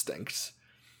very distinct.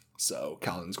 So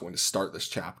Kaladin's going to start this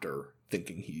chapter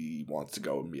thinking he wants to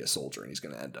go and be a soldier, and he's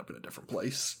going to end up in a different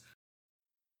place.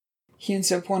 He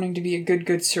ends up wanting to be a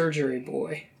good surgery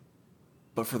boy.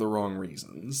 But for the wrong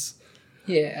reasons.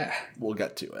 Yeah. We'll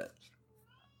get to it.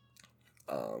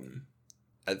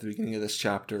 At the beginning of this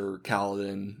chapter,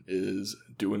 Kaladin is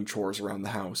doing chores around the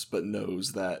house, but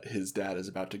knows that his dad is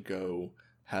about to go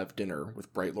have dinner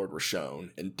with Bright Lord Roshone,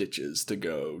 and ditches to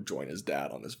go join his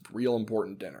dad on this real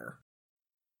important dinner.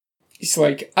 He's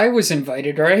like, I was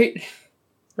invited, right?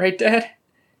 Right, Dad?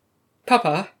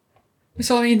 Papa? Was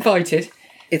I invited?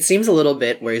 It seems a little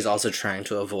bit where he's also trying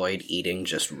to avoid eating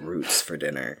just roots for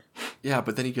dinner. Yeah,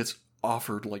 but then he gets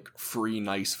offered, like, free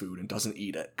nice food and doesn't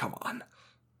eat it. Come on.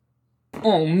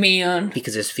 Oh, man.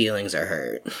 Because his feelings are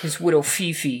hurt. His widow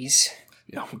Fifi's.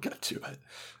 Yeah, we'll get to it.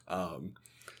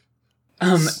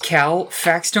 Cal,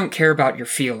 facts don't care about your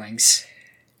feelings.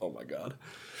 Oh my god.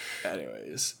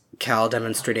 Anyways. Cal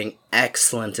demonstrating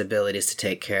excellent abilities to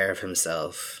take care of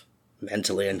himself,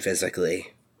 mentally and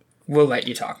physically. We'll let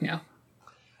you talk now.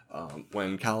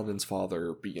 When Kaladin's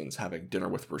father begins having dinner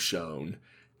with Roshone,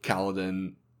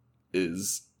 Kaladin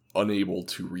is unable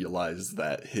to realize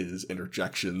that his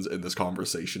interjections in this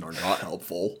conversation are not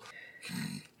helpful.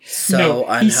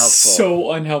 Unhelpful. He's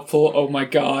so unhelpful. Oh my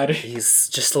god. He's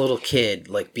just a little kid.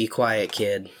 Like, be quiet,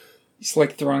 kid. He's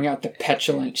like throwing out the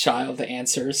petulant child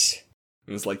answers.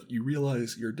 And it's like, you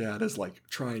realize your dad is, like,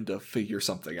 trying to figure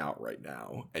something out right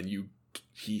now, and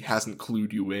he hasn't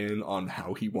clued you in on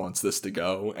how he wants this to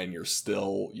go, and you're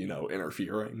still,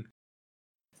 interfering.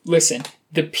 Listen,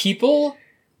 the people,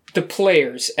 the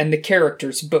players, and the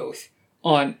characters both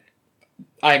I'm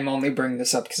only bringing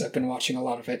this up because I've been watching a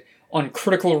lot of it, on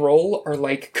Critical Role are,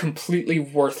 like, completely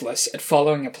worthless at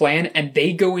following a plan, and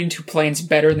they go into plans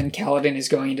better than Kaladin is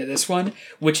going into this one,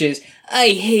 which is, I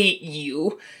hate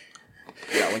you.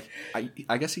 Yeah, like,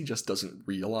 I guess he just doesn't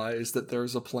realize that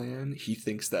there's a plan. He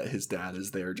thinks that his dad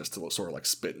is there just to sort of, like,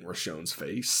 spit in Roshone's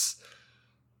face.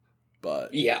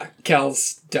 But Yeah,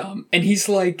 Cal's dumb. And he's,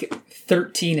 like,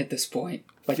 13 at this point.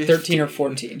 Like, 15. 13 or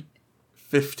 14.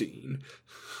 15.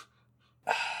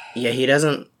 Yeah, he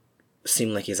doesn't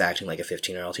seem like he's acting like a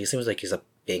 15-year-old. He seems like he's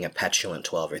being a petulant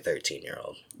 12 or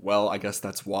 13-year-old. Well, I guess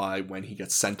that's why when he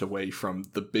gets sent away from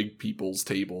the big people's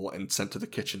table and sent to the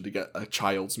kitchen to get a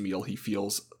child's meal, he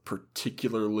feels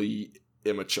particularly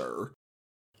immature.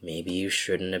 Maybe you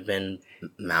shouldn't have been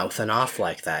mouthing off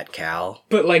like that, Cal.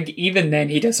 But, like, even then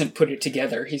he doesn't put it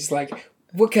together. He's like,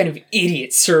 what kind of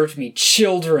idiot served me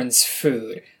children's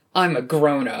food? I'm a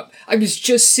grown-up. I was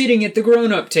just sitting at the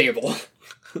grown-up table.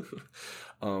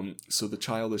 So the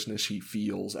childishness he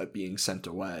feels at being sent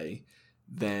away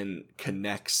then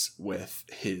connects with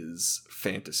his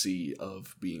fantasy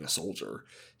of being a soldier.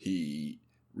 He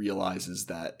realizes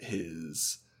that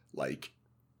his, like,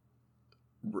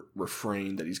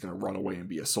 refrain that he's going to run away and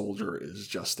be a soldier is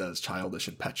just as childish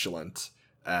and petulant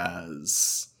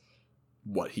as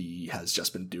what he has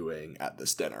just been doing at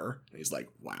this dinner. And he's like,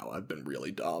 wow, I've been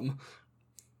really dumb.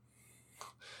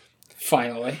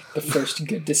 Finally, the first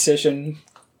good decision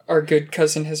our good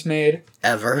cousin has made.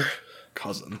 Ever.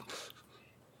 Cousin.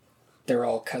 They're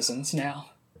all cousins now.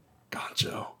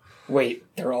 Gonjo. Wait,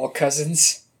 they're all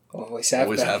cousins? Always have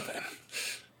Always been. have been.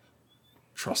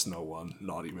 Trust no one,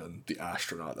 not even the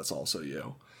astronaut that's also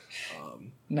you.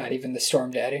 Not even the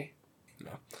Storm Daddy.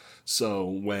 No. So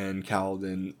when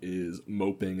Kaladin is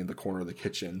moping in the corner of the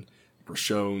kitchen,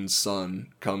 Rashon's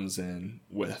son comes in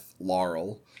with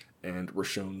Laurel, and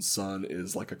Rashon's son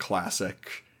is like a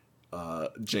classic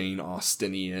Jane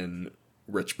Austenian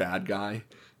rich bad guy.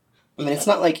 I mean, it's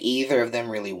not like either of them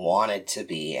really wanted to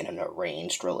be in an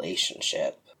arranged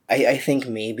relationship. I think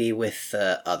maybe with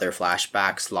the other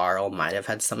flashbacks, Laurel might have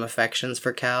had some affections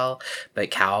for Cal,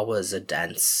 but Cal was a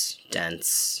dense...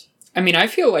 I mean, I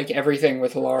feel like everything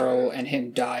with Laurel and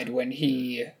him died when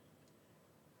he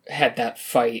had that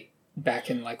fight back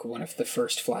in, like, one of the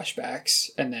first flashbacks,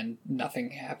 and then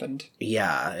nothing happened.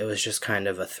 Yeah, it was just kind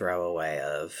of a throwaway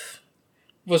of...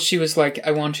 Well, she was like,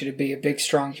 I want you to be a big,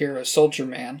 strong hero soldier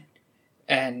man.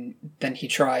 And then he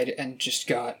tried and just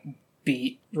got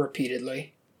beat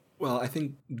repeatedly. Well, I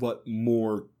think what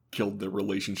more killed the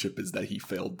relationship is that he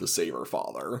failed to save her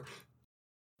father.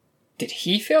 Did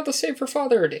he fail to save her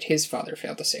father, or did his father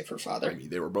fail to save her father? I mean,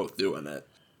 they were both doing it.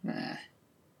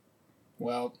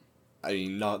 Well... I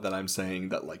mean, not that I'm saying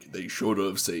that, like, they should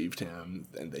have saved him,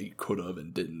 and they could have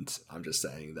and didn't. I'm just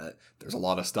saying that there's a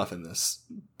lot of stuff in this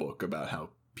book about how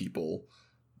people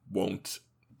won't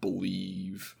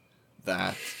believe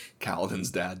that Kaladin's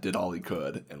dad did all he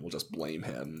could, and will just blame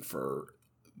him for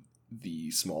the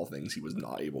small things he was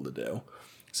not able to do.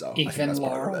 So, even I think that's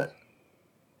Laurel. part of it.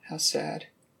 How sad.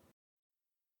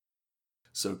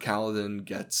 So Kaladin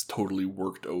gets totally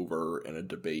worked over in a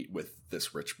debate with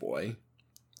this rich boy.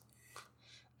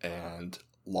 And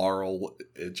Laurel,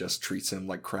 it just treats him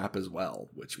like crap as well,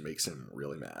 which makes him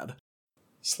really mad.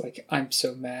 It's like, I'm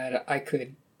so mad I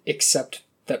could accept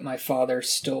that my father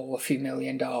stole a few $1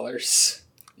 million.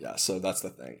 Yeah, so that's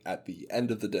the thing. At the end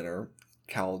of the dinner,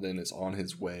 Kaladin is on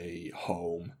his way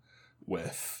home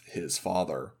with his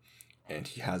father, and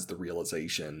he has the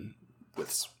realization,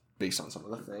 based on some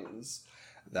of the things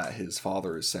that his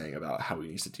father is saying about how he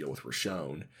needs to deal with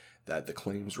Rashon, that the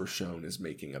claims Rashon is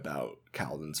making about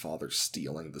Kaladin's father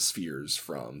stealing the spheres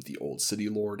from the old city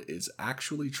lord is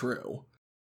actually true.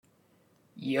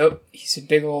 Yup, he's a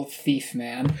big old thief,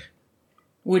 man.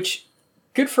 Which,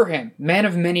 good for him. Man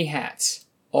of many hats.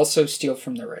 Also steal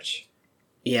from the rich.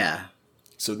 Yeah.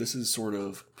 So this is sort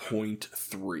of point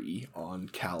 3 on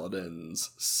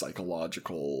Kaladin's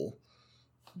psychological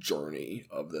journey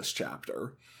of this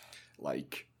chapter.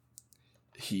 Like,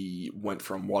 he went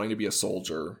from wanting to be a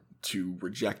soldier to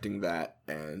rejecting that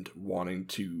and wanting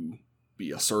to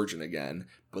be a surgeon again,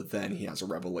 but then he has a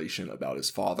revelation about his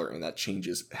father, and that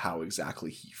changes how exactly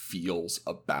he feels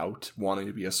about wanting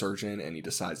to be a surgeon, and he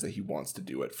decides that he wants to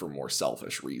do it for more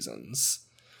selfish reasons.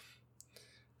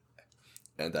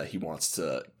 And that he wants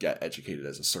to get educated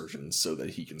as a surgeon so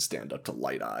that he can stand up to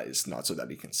Light Eyes, not so that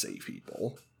he can save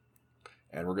people.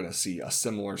 And we're going to see a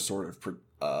similar sort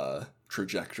of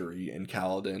trajectory in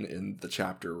Kaladin in the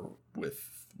chapter with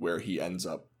where he ends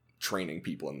up training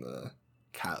people in the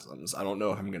chasms. I don't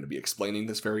know if I'm going to be explaining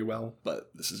this very well, but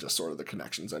this is just sort of the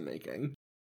connections I'm making.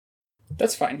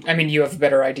 That's fine. I mean, you have a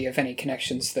better idea of any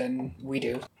connections than we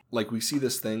do. Like, we see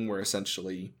this thing where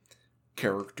essentially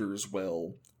characters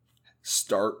will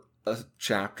start a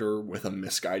chapter with a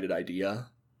misguided idea,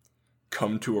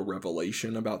 come to a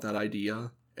revelation about that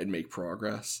idea, and make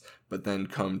progress, but then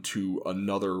come to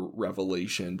another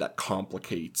revelation that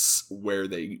complicates where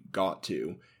they got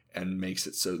to and makes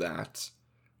it so that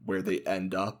where they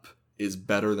end up is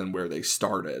better than where they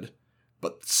started,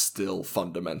 but still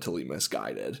fundamentally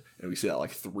misguided. And we see that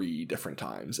like 3 different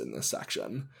times in this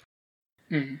section.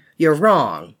 You're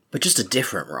wrong, but just a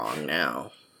different wrong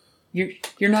now. You're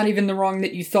not even the wrong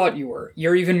that you thought you were.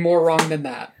 You're even more wrong than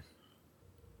that.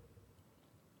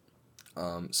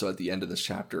 So at the end of this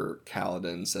chapter,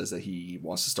 Kaladin says that he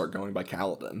wants to start going by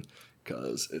Kaladin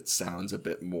because it sounds a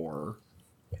bit more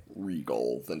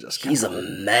regal than just Kaladin. He's a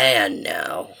man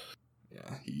now.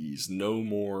 Yeah, he's no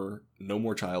more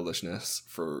childishness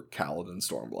for Kaladin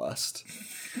Stormblessed.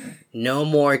 No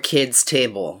more kids'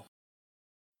 table.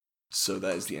 So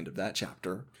that is the end of that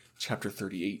chapter. Chapter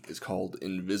 38 is called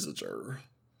Envisager.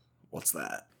 What's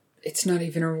that? It's not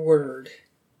even a word.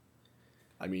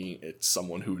 I mean, it's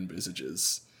someone who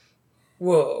envisages.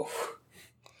 Whoa.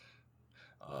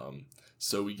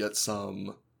 So we get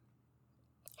some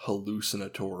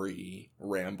hallucinatory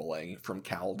rambling from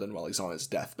Kaladin while he's on his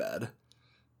deathbed.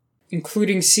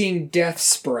 Including seeing death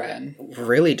spren.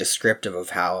 Really descriptive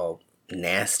of how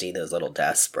nasty those little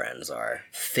death sprens are.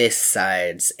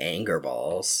 Fist-sized anger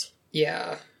balls.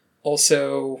 Yeah.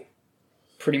 Also,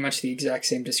 pretty much the exact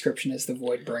same description as the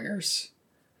Voidbringers.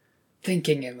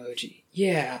 Thinking emoji.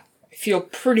 Yeah, I feel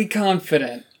pretty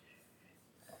confident.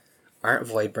 Aren't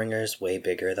Voidbringers way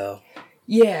bigger, though?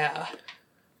 Yeah,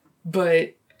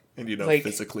 but... And, you know, like,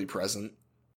 physically present.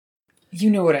 You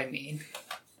know what I mean.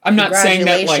 I'm not saying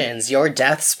that, like... Congratulations, your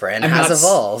Death Spren has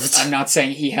evolved. I'm not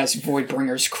saying he has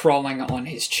Voidbringers crawling on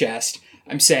his chest.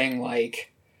 I'm saying,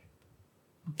 like,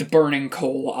 the burning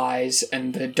coal eyes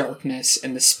and the darkness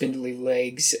and the spindly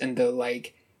legs and the,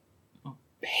 like,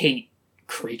 hate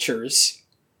creatures.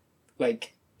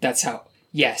 Like, that's how...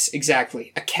 Yes,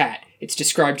 exactly. A cat. It's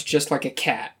described just like a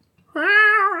cat.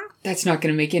 That's not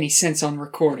going to make any sense on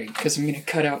recording, because I'm going to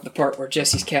cut out the part where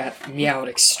Jesse's cat meowed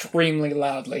extremely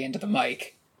loudly into the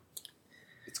mic.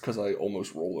 It's because I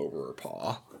almost rolled over her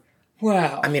paw.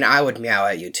 Wow. I mean, I would meow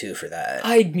at you too for that.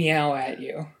 I'd meow at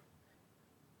you.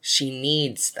 She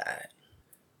needs that.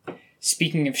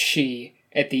 Speaking of she,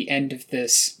 at the end of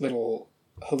this little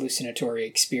hallucinatory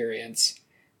experience,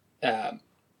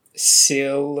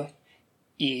 Syl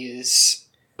is...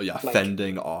 Yeah, like,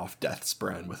 fending off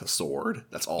Deathspren with a sword.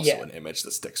 That's also an image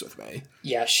that sticks with me.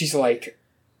 Yeah, she's like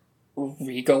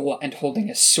regal and holding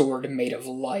a sword made of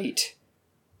light,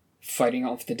 fighting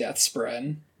off the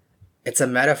Deathspren. It's a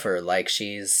metaphor, like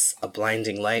she's a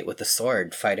blinding light with a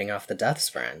sword fighting off the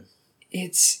Deathspren.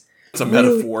 It's a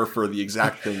metaphor for the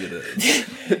exact thing it is.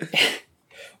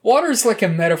 Water's like a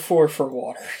metaphor for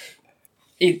water.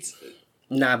 It's...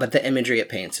 Nah, but the imagery it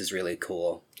paints is really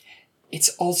cool.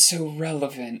 It's also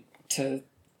relevant to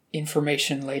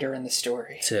information later in the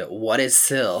story. To what is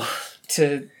Syl?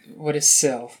 To what is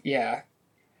Syl, yeah.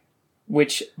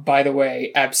 Which, by the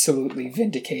way, absolutely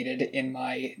vindicated in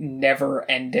my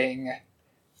never-ending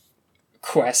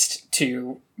quest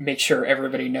to make sure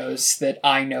everybody knows that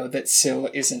I know that Syl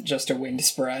isn't just a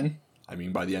Windspren. I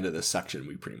mean, by the end of this section,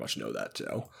 we pretty much know that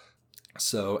too.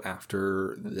 So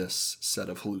after this set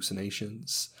of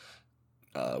hallucinations...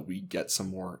 we get some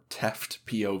more Teft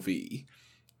POV.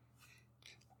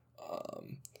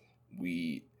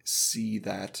 We see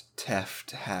that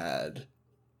Teft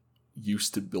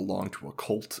used to belong to a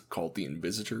cult called the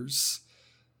Invisitors.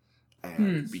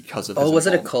 And because of his was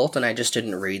it a cult and I just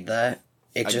didn't read that?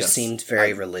 It just seemed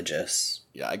very religious.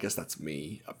 Yeah, I guess that's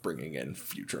me bringing in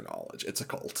future knowledge. It's a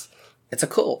cult. It's a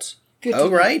cult. Good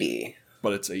Alrighty.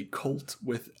 But it's a cult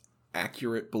with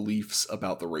accurate beliefs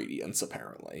about the Radiance,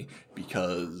 apparently,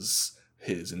 because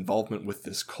his involvement with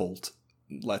this cult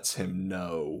lets him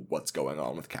know what's going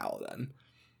on with Kaladin.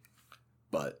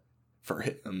 But for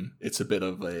him, it's a bit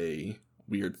of a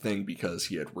weird thing because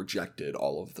he had rejected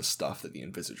all of the stuff that the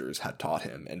Invisitors had taught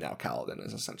him, and now Kaladin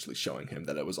is essentially showing him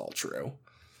that it was all true.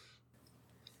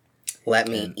 Let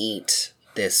me eat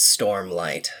this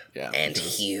stormlight and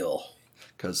because heal.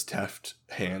 Because Teft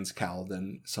hands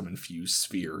Kaladin some infused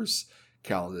spheres.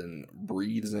 Kaladin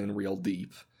breathes in real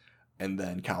deep, and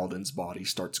then Kaladin's body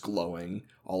starts glowing.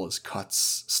 All his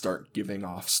cuts start giving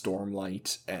off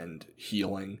stormlight and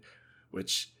healing,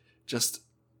 which just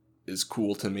is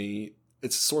cool to me.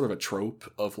 It's sort of a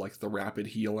trope of, like, the rapid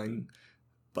healing,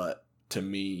 but to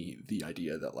me, the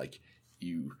idea that, like,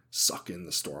 you suck in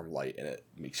the stormlight and it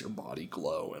makes your body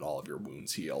glow and all of your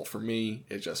wounds heal, for me,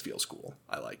 it just feels cool.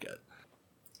 I like it.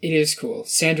 It is cool.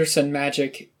 Sanderson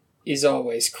magic is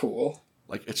always cool.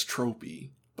 Like, it's tropey,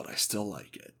 but I still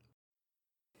like it.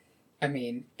 I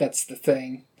mean, that's the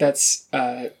thing. That's,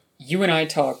 you and I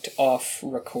talked off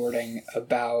recording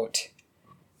about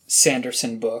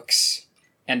Sanderson books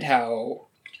and how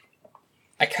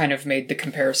I kind of made the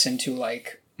comparison to,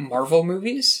 like, Marvel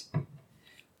movies,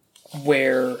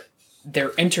 where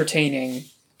they're entertaining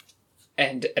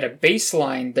and at a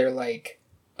baseline they're, like,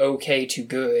 okay to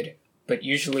good, but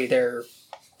usually they're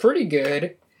pretty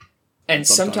good, and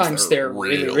sometimes they're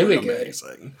really good.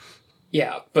 Amazing.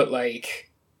 Yeah, but,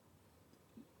 like,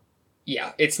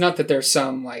 yeah, it's not that they're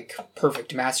some, like,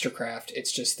 perfect mastercraft,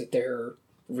 it's just that they're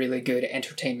really good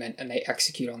entertainment and they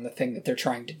execute on the thing that they're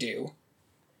trying to do,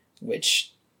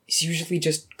 which is usually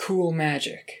just cool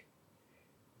magic.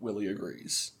 Willie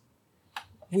agrees.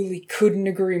 Willie couldn't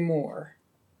agree more.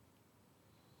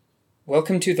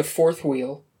 Welcome to the fourth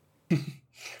wheel.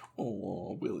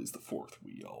 Oh, Willie's the fourth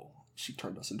wheel. She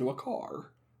turned us into a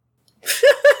car.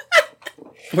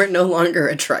 We're no longer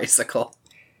a tricycle.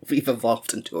 We've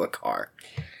evolved into a car.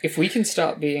 If we can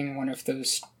stop being one of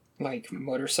those, like,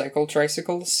 motorcycle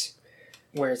tricycles,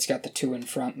 where it's got the two in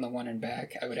front and the one in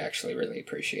back, I would actually really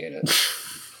appreciate it.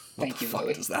 Thank you, Willie.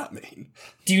 What does that mean?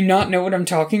 Do you not know what I'm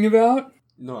talking about?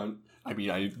 No, I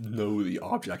mean, I know the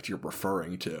object you're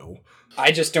referring to.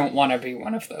 I just don't want to be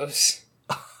one of those.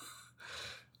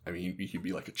 I mean, you could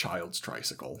be like a child's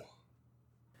tricycle.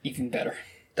 Even better.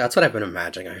 That's what I've been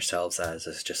imagining ourselves as,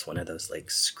 is just one of those,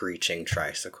 like, screeching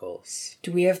tricycles.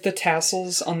 Do we have the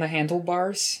tassels on the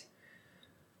handlebars?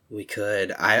 We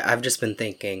could. I've just been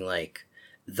thinking, like,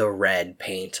 the red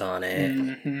paint on it.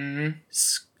 Mm-hmm.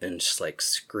 And just, like,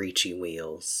 screechy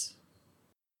wheels.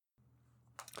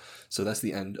 So that's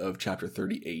the end of chapter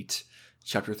 38.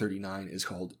 Chapter 39 is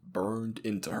called Burned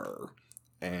Into Her.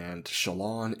 And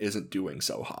Shallan isn't doing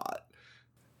so hot.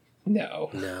 No.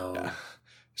 Yeah.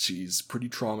 She's pretty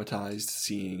traumatized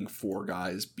seeing 4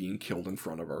 guys being killed in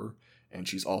front of her. And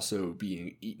she's also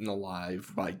being eaten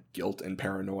alive by guilt and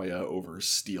paranoia over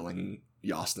stealing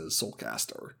Yasna's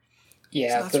Soulcaster.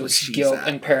 Yeah, So those guilt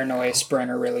and paranoia right Spren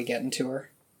are really getting to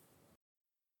her.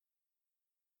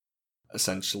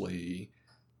 Essentially,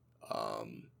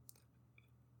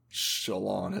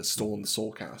 Shallan has stolen the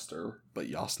Soulcaster, but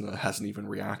Yasna hasn't even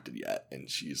reacted yet, and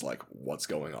she's like, what's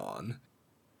going on?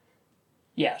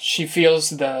 Yeah, she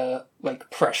feels the,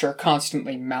 like, pressure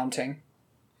constantly mounting.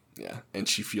 Yeah, and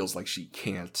she feels like she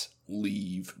can't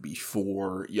leave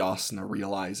before Yasna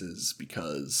realizes,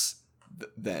 because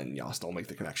then Yasna will make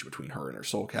the connection between her and her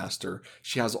Soulcaster.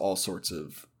 She has all sorts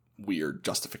of weird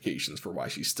justifications for why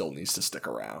she still needs to stick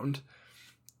around.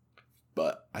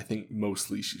 But I think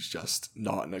mostly she's just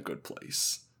not in a good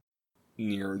place.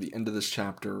 Near the end of this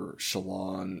chapter,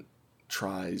 Shallan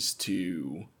tries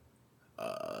to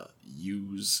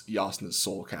use Yasna's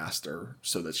Soulcaster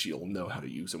so that she'll know how to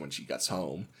use it when she gets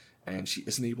home, and she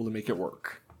isn't able to make it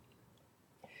work.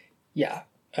 Yeah.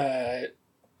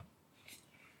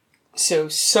 So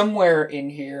somewhere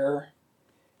in here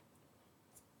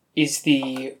is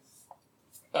the...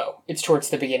 Oh, it's towards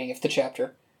the beginning of the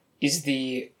chapter. Is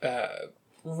the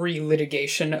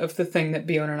relitigation of the thing that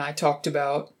Bion and I talked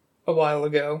about a while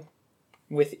ago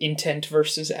with intent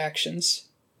versus actions.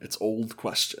 It's old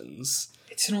questions.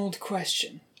 It's an old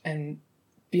question, and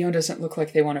Bion doesn't look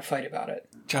like they want to fight about it.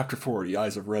 Chapter 40,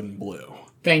 Eyes of Red and Blue.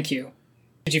 Thank you.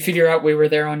 Did you figure out we were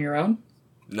there on your own?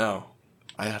 No,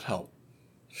 I had help.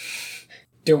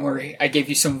 Don't worry, I gave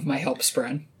you some of my help,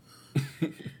 Spren.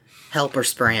 Help or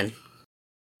Spren.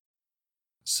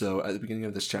 So at the beginning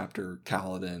of this chapter,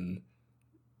 Kaladin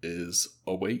is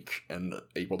awake and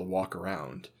able to walk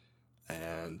around,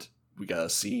 and we got a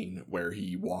scene where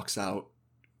he walks out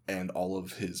and all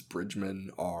of his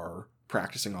bridgemen are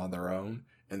practicing on their own,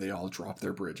 and they all drop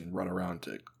their bridge and run around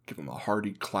to give him a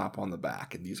hearty clap on the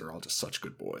back, and these are all just such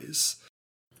good boys.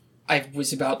 I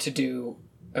was about to do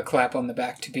a clap on the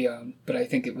back to Bion, but I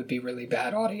think it would be really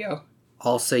bad audio.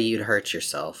 Also, you'd hurt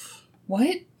yourself.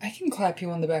 What? I can clap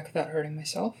you on the back without hurting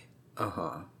myself.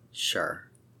 Uh-huh. Sure.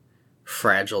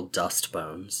 Fragile dust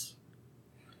bones.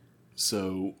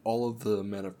 So all of the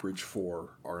men of Bridge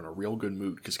 4 are in a real good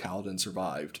mood because Kaladin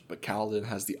survived, but Kaladin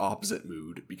has the opposite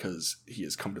mood because he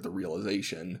has come to the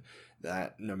realization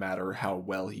that no matter how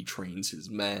well he trains his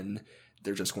men,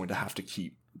 they're just going to have to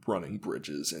keep running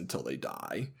bridges until they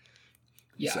die.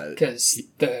 Yeah, because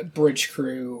the bridge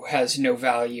crew has no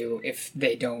value if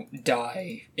they don't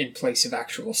die in place of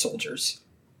actual soldiers.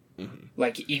 Mm-hmm.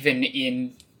 Like, even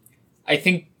in... I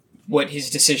think what his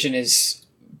decision is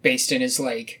based in is,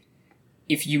 like,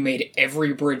 if you made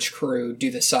every bridge crew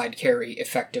do the side carry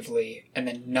effectively, and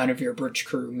then none of your bridge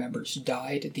crew members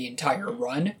died the entire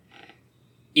run,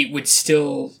 it would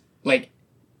still, like,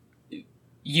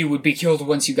 you would be killed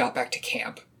once you got back to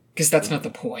camp. Because that's not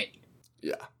the point.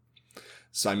 Yeah.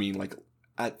 So, I mean, like,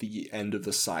 at the end of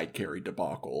the side carry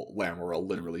debacle, Lamoral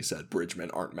literally said bridgemen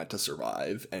aren't meant to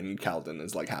survive, and Kaladin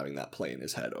is, like, having that play in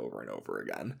his head over and over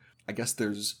again. I guess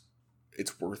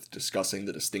it's worth discussing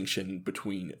the distinction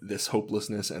between this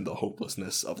hopelessness and the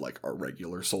hopelessness of, like, a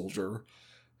regular soldier.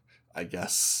 I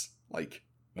guess, like,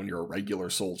 when you're a regular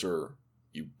soldier,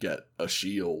 you get a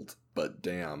shield, but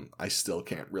damn, I still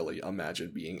can't really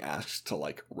imagine being asked to,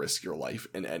 like, risk your life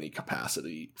in any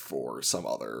capacity for some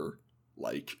other,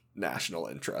 like, national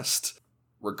interest,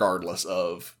 regardless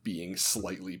of being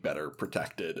slightly better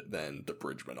protected than the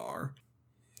bridgemen are.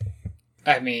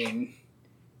 I mean,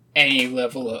 any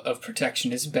level of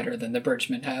protection is better than the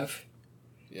bridgemen have.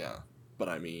 Yeah, but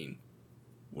I mean,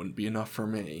 wouldn't be enough for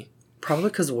me. Probably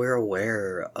because we're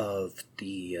aware of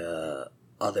the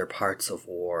other parts of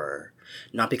war.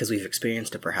 Not because we've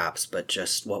experienced it, perhaps, but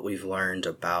just what we've learned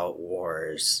about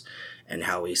wars and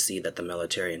how we see that the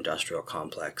military-industrial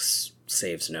complex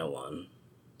saves no one.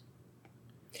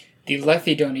 The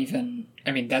Lethi don't even...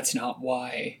 I mean, that's not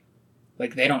why...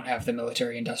 Like, they don't have the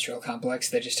military-industrial complex,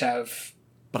 they just have...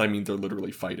 But I mean, they're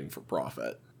literally fighting for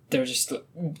profit. They're just...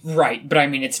 Right, but I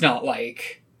mean, it's not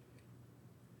like...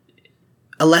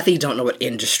 Alethi don't know what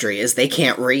industry is, they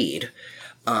can't read.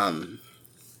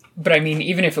 But I mean,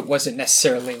 even if it wasn't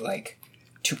necessarily, like,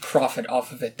 to profit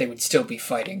off of it, they would still be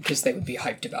fighting because they would be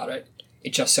hyped about it.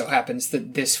 It just so happens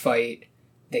that this fight,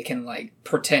 they can, like,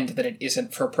 pretend that it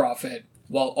isn't for profit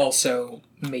while also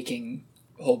making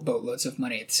whole boatloads of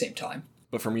money at the same time.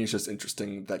 But for me, it's just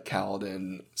interesting that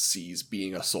Kaladin sees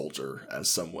being a soldier as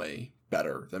some way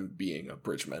better than being a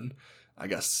bridgeman, I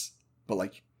guess. But,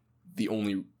 like, the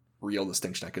only real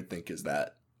distinction I could think is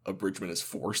that a bridgeman is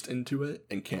forced into it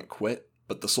and can't quit,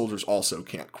 but the soldiers also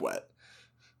can't quit.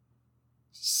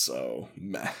 So,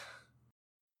 meh.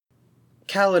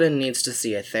 Kaladin needs to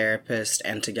see a therapist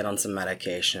and to get on some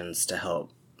medications to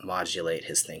help modulate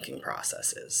his thinking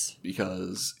processes.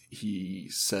 Because he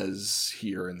says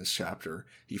here in this chapter,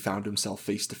 he found himself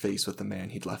face to face with the man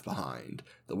he'd left behind,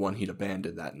 the one he'd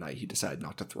abandoned that night he decided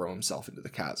not to throw himself into the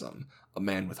chasm, a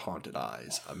man with haunted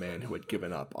eyes, a man who had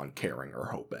given up on caring or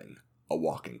hoping, a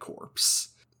walking corpse.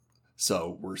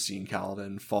 So we're seeing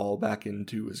Kaladin fall back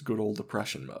into his good old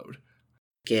depression mode.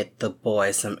 Get the boy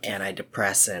some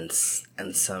antidepressants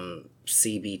and some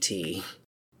CBT.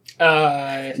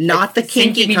 Not the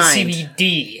kinky you mean kind.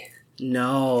 CBD.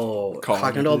 No,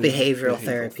 cognitive behavioral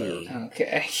therapy.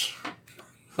 Okay.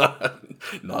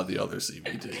 Not the other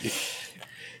CBT.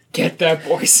 Get that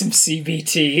boy some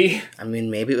CBT. I mean,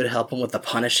 maybe it would help him with the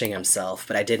punishing himself,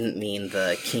 but I didn't mean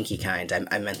the kinky kind.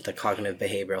 I meant the cognitive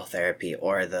behavioral therapy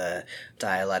or the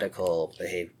dialectical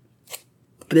behavior.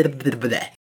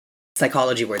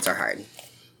 Psychology words are hard.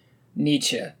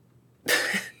 Nietzsche.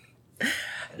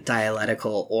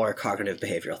 Dialectical or cognitive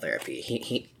behavioral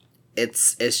therapy.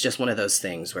 It's just one of those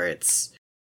things where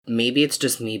maybe it's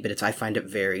just me, but I find it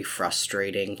very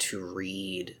frustrating to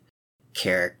read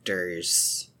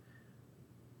characters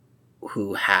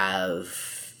who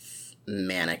have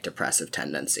manic depressive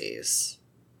tendencies.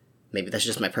 Maybe that's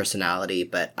just my personality,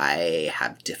 but I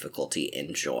have difficulty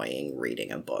enjoying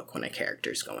reading a book when a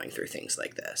character's going through things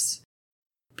like this.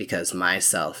 Because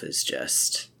myself is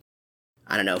just,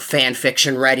 I don't know, fan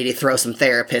fiction ready to throw some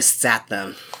therapists at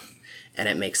them. And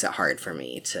it makes it hard for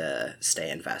me to stay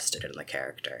invested in the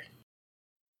character.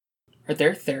 Are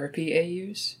there therapy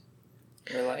AUs?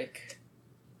 Or like...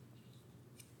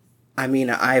 I mean,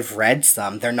 I've read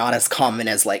some. They're not as common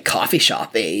as, like, coffee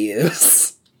shop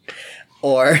AUs.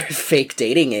 Or fake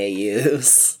dating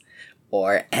AUs.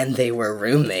 Or, and they were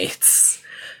roommates.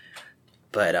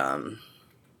 But,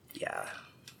 yeah.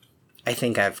 I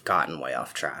think I've gotten way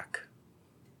off track.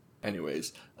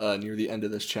 Anyways, near the end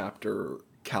of this chapter,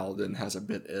 Kaladin has a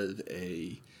bit of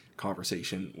a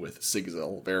conversation with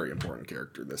Sigzil. Very important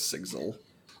character, this Sigzil.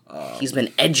 He's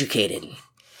been educated.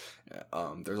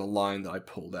 There's a line that I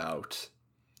pulled out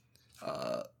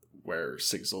where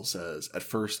Sigzil says, "At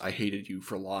first I hated you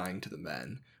for lying to the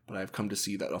men, but I have come to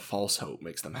see that a false hope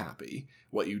makes them happy.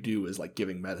 What you do is like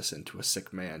giving medicine to a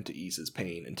sick man to ease his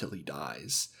pain until he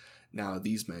dies. Now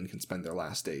these men can spend their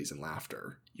last days in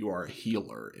laughter. You are a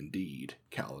healer indeed,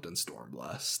 Kaladin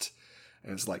Stormblessed."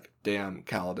 And it's like, damn,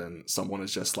 Kaladin, someone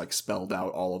has just, like, spelled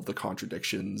out all of the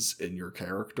contradictions in your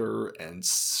character and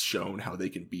shown how they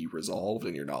can be resolved,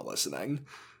 and you're not listening.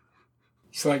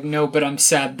 He's like, no, but I'm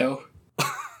sad, though.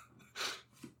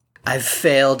 I've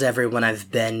failed everyone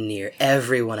I've been near.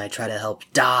 Everyone I try to help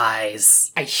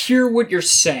dies. I hear what you're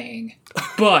saying,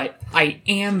 but I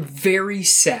am very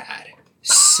sad.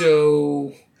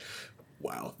 So...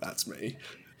 Wow, that's me.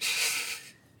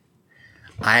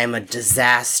 I am a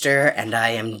disaster, and I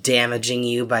am damaging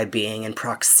you by being in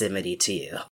proximity to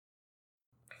you.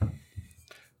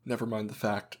 Never mind the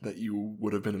fact that you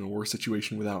would have been in a worse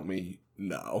situation without me.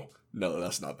 No,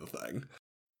 that's not the thing.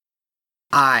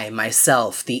 I,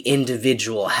 myself, the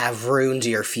individual, have ruined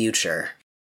your future.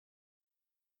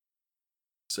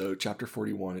 So, chapter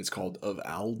 41 is called Of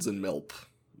Alds and Milp.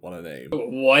 What a name.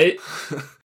 What?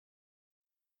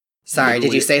 Sorry,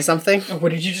 did you say something? What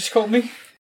did you just call me?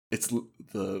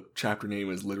 The chapter name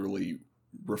is literally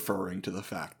referring to the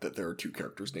fact that there are two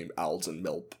characters named Alds and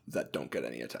Milp that don't get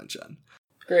any attention.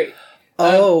 Great.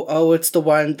 It's the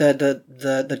one,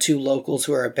 the two locals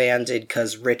who are abandoned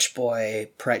because Rich Boy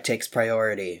takes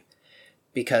priority.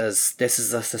 Because this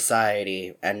is a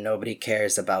society, and nobody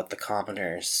cares about the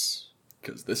commoners.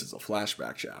 Because this is a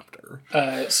flashback chapter.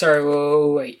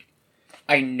 Sorry, wait.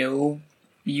 I know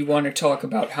you want to talk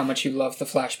about how much you love the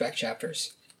flashback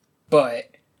chapters,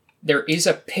 but there is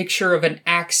a picture of an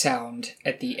axe hound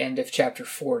at the end of chapter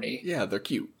 40. Yeah, they're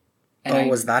cute. And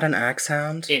was that an axe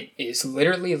hound? It is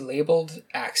literally labeled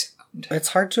axe hound. It's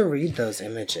hard to read those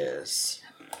images.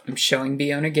 I'm showing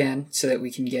Bion again so that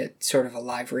we can get sort of a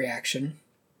live reaction.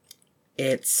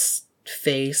 Its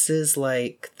face is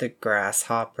like the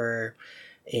grasshopper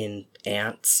in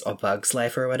Ants, A Bug's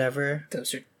Life or whatever.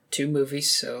 Those are two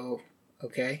movies, so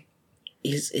okay.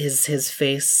 his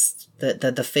face,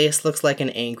 the face looks like an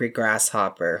angry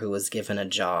grasshopper who was given a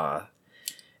jaw.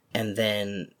 And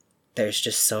then there's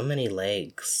just so many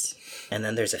legs. And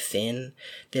then there's a fin.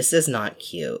 This is not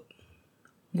cute.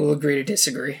 We'll agree to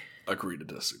disagree. Agree to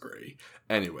disagree.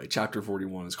 Anyway, chapter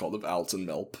 41 is called Of Owls and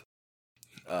Milp.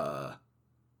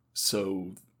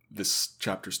 So this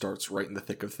chapter starts right in the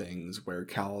thick of things where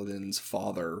Kaladin's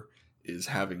father is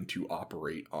having to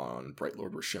operate on Bright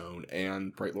Lord Roshone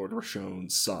and Bright Lord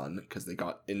Roshone's son because they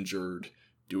got injured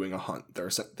doing a hunt.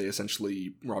 They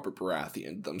essentially Robert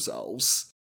Baratheon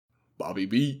themselves. Bobby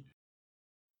B.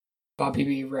 Bobby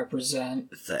B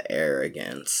represent The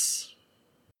arrogance.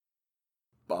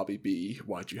 Bobby B,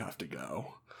 why'd you have to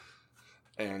go?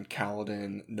 And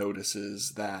Kaladin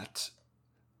notices that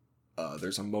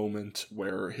there's a moment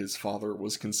where his father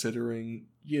was considering,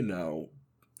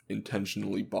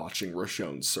 intentionally botching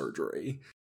Roshone's surgery.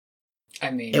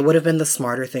 I mean, It would have been the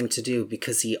smarter thing to do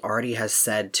because he already has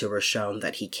said to Roshone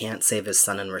that he can't save his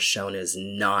son and Roshone is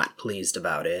not pleased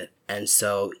about it. And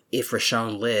so if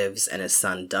Roshone lives and his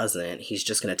son doesn't, he's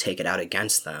just going to take it out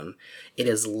against them. It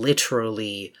is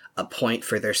literally a point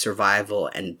for their survival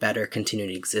and better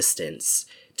continued existence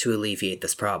to alleviate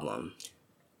this problem.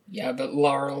 yeah, but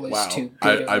Laurel is Wow, too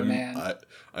good of a man.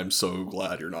 I'm so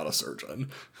glad you're not a surgeon.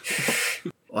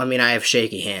 Well, I mean, I have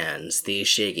shaky hands. These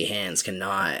shaky hands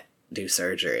cannot do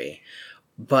surgery.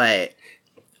 But,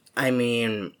 I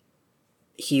mean,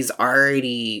 he's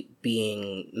already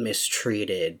being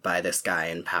mistreated by this guy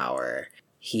in power.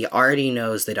 He already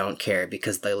knows they don't care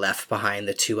because they left behind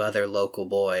the 2 other local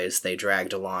boys they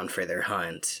dragged along for their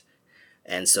hunt.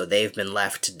 And so they've been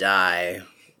left to die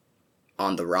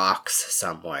on the rocks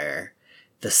somewhere.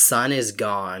 The son is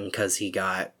gone because he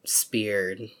got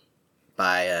speared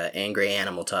by angry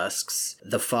animal tusks.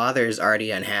 The father's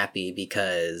already unhappy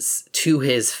because, to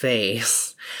his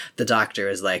face, the doctor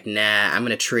is like, nah, I'm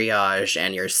gonna triage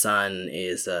and your son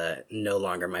is no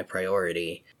longer my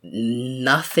priority.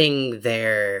 Nothing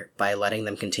there, by letting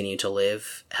them continue to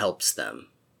live, helps them.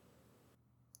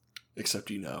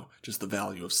 Except, just the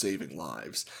value of saving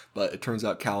lives. But it turns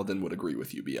out Kaladin would agree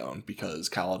with you, Beyond, because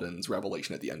Kaladin's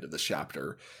revelation at the end of this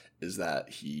chapter is that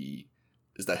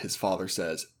his father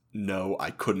says, no,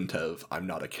 I couldn't have, I'm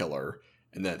not a killer.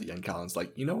 And then at the end, Kaladin's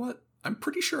like, you know what? I'm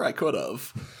pretty sure I could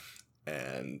have.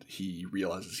 And he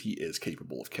realizes he is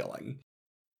capable of killing.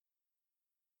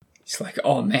 It's like,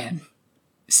 oh man,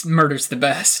 murder's the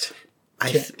best.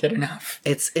 Can't get enough.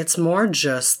 It's more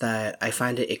just that I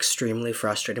find it extremely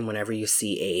frustrating whenever you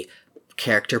see a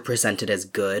character presented as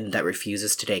good that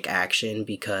refuses to take action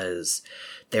because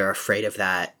they're afraid of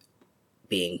that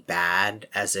being bad,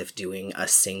 as if doing a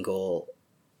single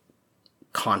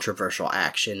controversial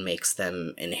action makes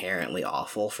them inherently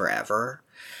awful forever,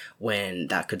 when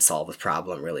that could solve a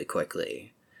problem really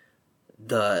quickly.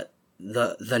 The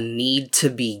need to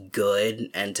be good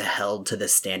and to held to the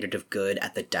standard of good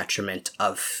at the detriment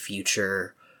of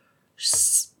future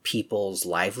people's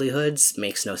livelihoods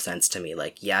makes no sense to me.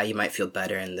 Like, yeah, you might feel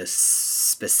better in this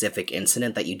specific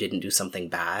incident that you didn't do something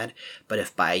bad, but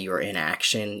if by your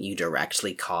inaction you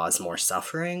directly cause more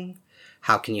suffering,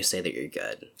 how can you say that you're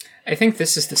good? I think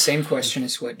this is the same question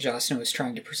as what Jasna was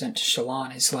trying to present to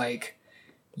Shallan, is like,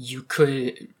 you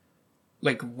could,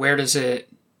 like, where does it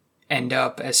end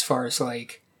up as far as,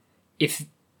 like, if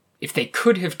they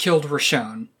could have killed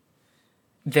Roshone,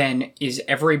 then is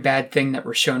every bad thing that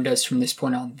Roshone does from this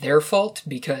point on their fault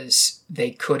because they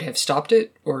could have stopped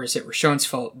it? Or is it Roshone's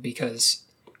fault because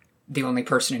the only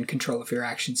person in control of your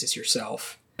actions is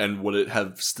yourself? And would it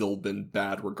have still been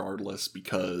bad regardless,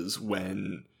 because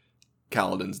when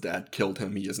Kaladin's dad killed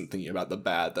him, he isn't thinking about the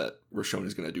bad that Roshone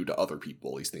is going to do to other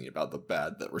people. He's thinking about the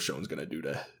bad that Roshone's going to do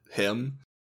to him.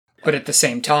 But at the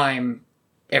same time,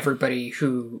 everybody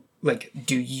who, like,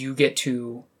 do you get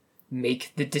to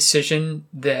make the decision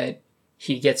that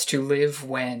he gets to live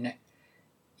when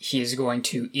he is going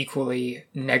to equally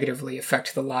negatively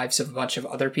affect the lives of a bunch of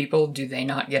other people? Do they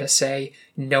not get a say,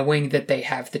 knowing that they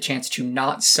have the chance to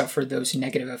not suffer those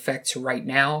negative effects right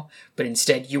now, but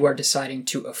instead you are deciding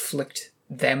to afflict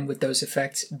them with those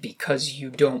effects because you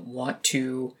don't want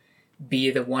to be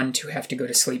the one to have to go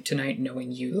to sleep tonight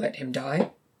knowing you let him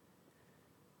die?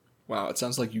 Wow, it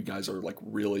sounds like you guys are, like,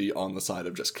 really on the side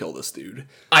of just kill this dude.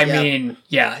 I mean,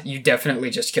 yeah, you definitely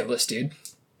just kill this dude.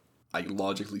 I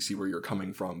logically see where you're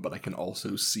coming from, but I can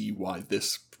also see why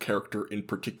this character in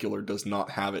particular does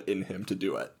not have it in him to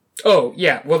do it. Oh,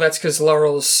 yeah, well, that's because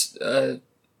Laurel's a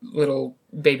little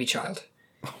baby child.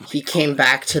 He came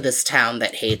back to this town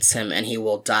that hates him, and he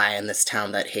will die in this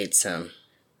town that hates him.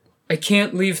 I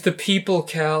can't leave the people,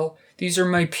 Cal. These are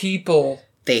my people.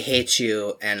 they hate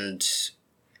you and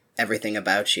everything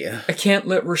about you. I can't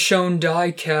let Rashon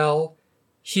die, Cal.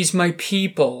 He's my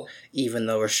people. Even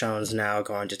though Rashon's now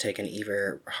going to take an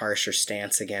even harsher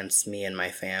stance against me and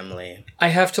my family. I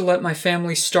have to let my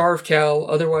family starve, Cal,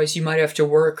 otherwise you might have to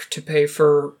work to pay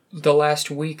for the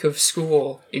last week of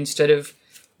school instead of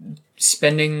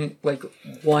spending, like,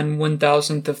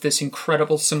 1/1000th of this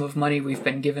incredible sum of money we've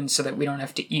been given so that we don't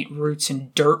have to eat roots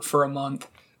and dirt for a month.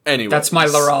 Anyway. That's my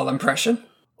Laurel impression.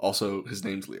 Also, his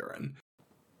name's Liren.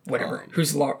 Whatever.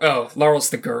 Who's Laurel? Oh, Laurel's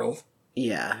the girl.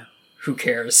 Yeah. Who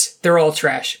cares? They're all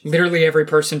trash. Literally every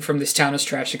person from this town is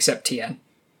trash except Tien.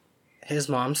 His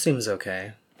mom seems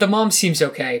okay. The mom seems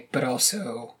okay, but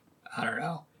also, I don't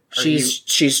know.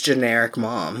 She's generic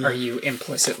mom. Are you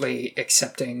implicitly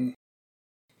accepting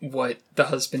what the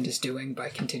husband is doing by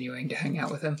continuing to hang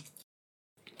out with him?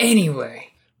 Anyway.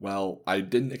 Well, I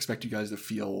didn't expect you guys to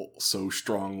feel so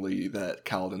strongly that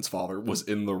Kaladin's father was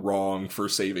in the wrong for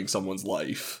saving someone's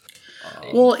life.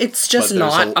 Well, it's just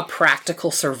not a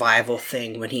practical survival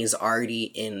thing when he's already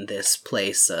in this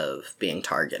place of being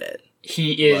targeted.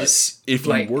 He is. But if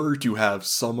you were to have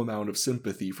some amount of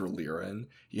sympathy for Liren,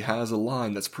 he has a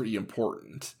line that's pretty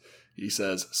important. He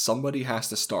says, somebody has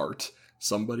to start,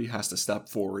 somebody has to step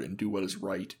forward and do what is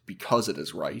right because it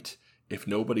is right. If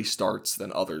nobody starts,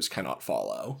 then others cannot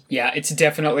follow. Yeah, it's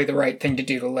definitely the right thing to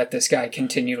do to let this guy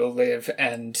continue to live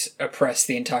and oppress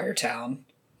the entire town.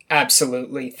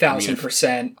 Absolutely,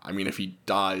 1000%. I mean, if he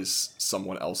dies,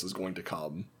 someone else is going to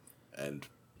come and...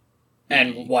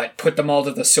 And what, put them all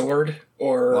to the sword?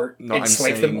 Or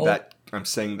enslave them all? I'm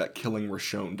saying that killing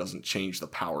Rashon doesn't change the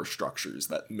power structures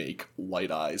that make Light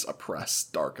Eyes oppress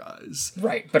Dark Eyes.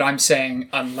 Right, but I'm saying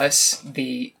unless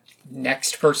the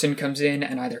next person comes in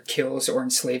and either kills or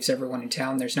enslaves everyone in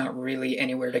town, there's not really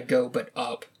anywhere to go but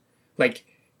up. Like,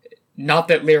 not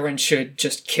that Liren should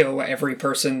just kill every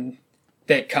person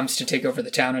that comes to take over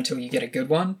the town until you get a good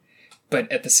one, but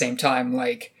at the same time,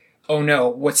 like, oh no,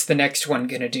 what's the next one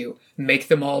gonna do? Make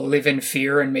them all live in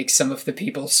fear and make some of the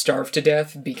people starve to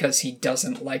death because he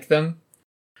doesn't like them?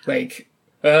 Like,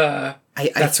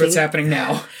 that's what's happening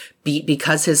now.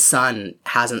 Because his son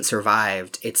hasn't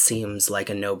survived, it seems like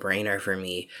a no-brainer for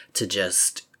me to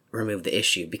just remove the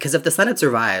issue. Because if the son had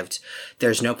survived,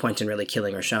 there's no point in really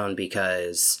killing Rashon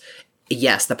because...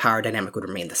 Yes, the power dynamic would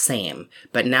remain the same,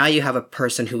 but now you have a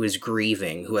person who is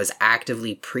grieving, who is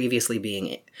actively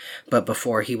previously but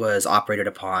before he was operated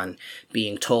upon,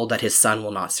 being told that his son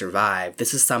will not survive.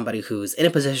 This is somebody who's in a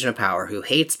position of power, who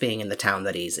hates being in the town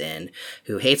that he's in,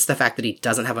 who hates the fact that he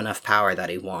doesn't have enough power that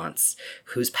he wants,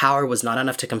 whose power was not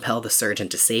enough to compel the surgeon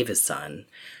to save his son.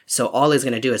 So all he's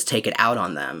going to do is take it out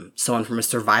on them. So from a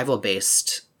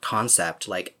survival-based concept,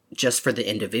 like, just for the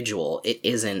individual, it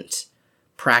isn't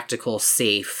practical,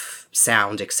 safe,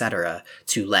 sound, etc.,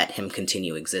 to let him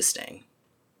continue existing.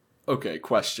 Okay,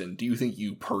 question. Do you think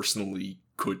you personally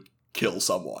could kill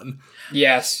someone?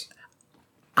 Yes.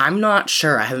 I'm not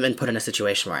sure. I haven't been put in a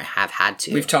situation where I have had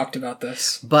to. We've talked about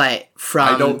this. But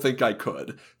I don't think I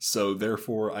could, so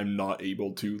therefore I'm not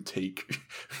able to take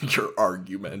your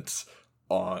argument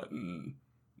on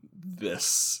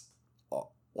this,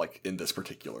 like, in this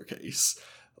particular case.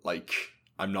 Like...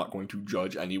 I'm not going to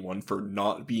judge anyone for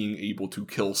not being able to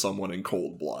kill someone in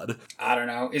cold blood. I don't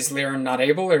know. Is Liren not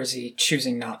able, or is he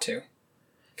choosing not to?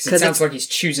 Because it sounds like he's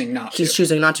choosing not to. He's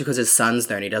choosing not to because his son's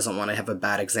there and he doesn't want to have a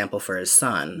bad example for his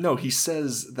son. No, he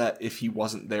says that if he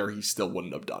wasn't there, he still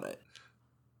wouldn't have done it.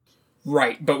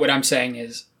 Right, but what I'm saying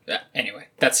is... anyway,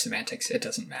 that's semantics. It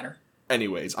doesn't matter.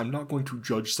 Anyways, I'm not going to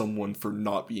judge someone for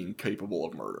not being capable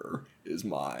of murder, is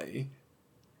my...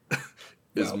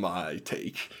 my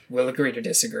take. We'll agree to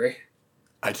disagree.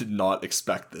 I did not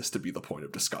expect this to be the point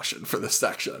of discussion for this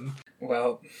section.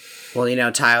 Well, you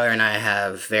know, Tyler and I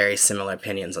have very similar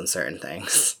opinions on certain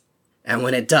things. And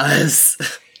when it does,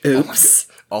 oops.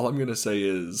 All I'm going to say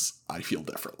is I feel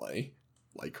differently.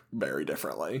 Like, very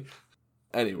differently.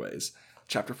 Anyways,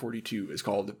 chapter 42 is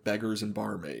called Beggars and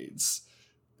Barmaids.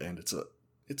 And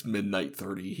it's midnight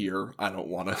 30 here. I don't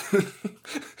want to...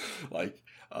 like...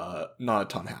 not a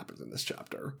ton happens in this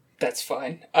chapter. That's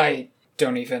fine. I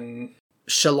don't even...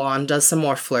 Shallan does some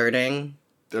more flirting.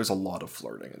 There's a lot of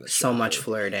flirting in this So chapter. much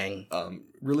flirting.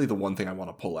 Really the one thing I want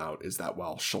to pull out is that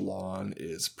while Shallan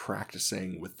is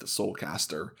practicing with the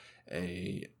Soulcaster,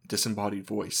 a disembodied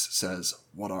voice says,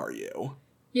 "What are you?"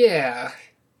 Yeah.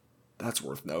 That's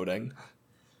worth noting.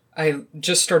 I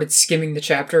just started skimming the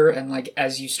chapter, and, like,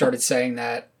 as you started saying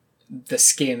that, the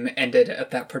skim ended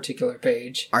at that particular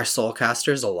page. Are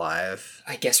Soulcasters alive?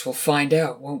 I guess we'll find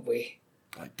out, won't we?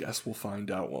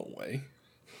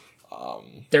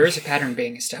 There There is a pattern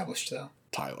being established, though.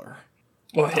 Tyler.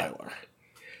 What? Tyler.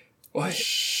 What?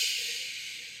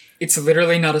 It's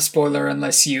literally not a spoiler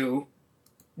unless you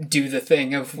do the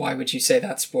thing of why would you say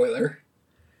that spoiler?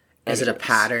 Is it a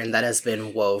pattern that has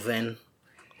been woven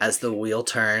as the wheel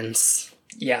turns?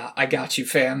 Yeah, I got you,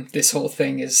 fam. This whole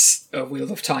thing is a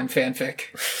Wheel of Time fanfic.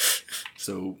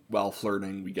 So while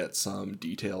flirting, we get some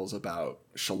details about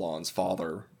Shallan's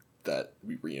father that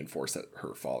we reinforce that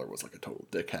her father was like a total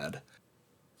dickhead.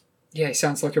 Yeah, he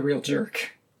sounds like a real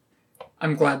jerk.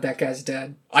 I'm glad that guy's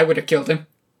dead. I would have killed him.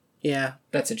 Yeah.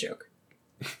 That's a joke.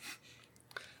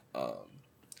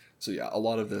 So yeah, a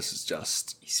lot of this is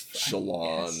just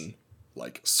Shallan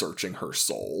like searching her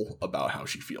soul about how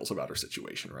she feels about her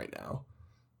situation right now.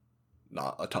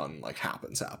 Not a ton like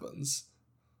happens.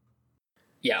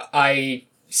 Yeah, I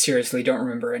seriously don't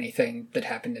remember anything that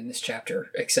happened in this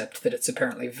chapter, except that it's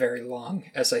apparently very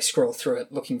long as I scroll through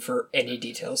it looking for any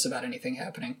details about anything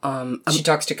happening. She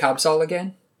talks to Kabsal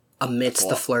again? Amidst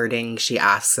the flirting, she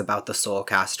asks about the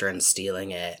Soulcaster and stealing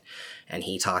it, and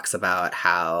he talks about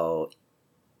how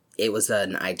it was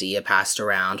an idea passed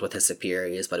around with his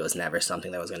superiors, but it was never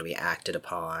something that was going to be acted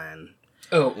upon.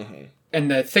 Oh, and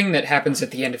the thing that happens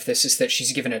at the end of this is that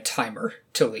she's given a timer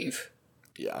to leave.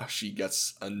 Yeah, she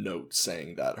gets a note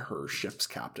saying that her ship's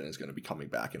captain is going to be coming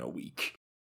back in a week,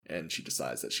 and she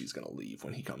decides that she's going to leave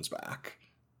when he comes back.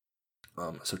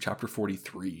 So chapter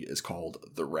 43 is called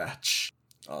The Wretch,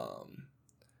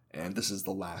 and this is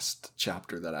the last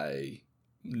chapter that I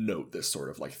note this sort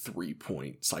of like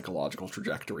 3-point psychological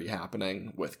trajectory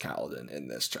happening with Kaladin in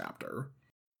this chapter.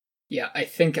 Yeah, I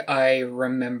think I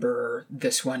remember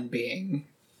this one being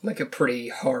like a pretty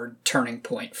hard turning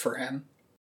point for him.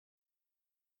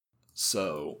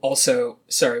 So... Also,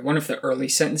 sorry, one of the early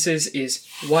sentences is,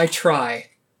 why try?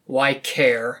 Why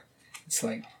care? It's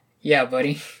like, yeah,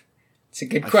 buddy. It's a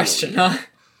good question, huh?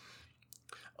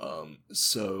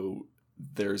 So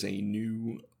there's a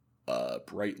new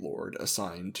Bright Lord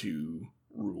assigned to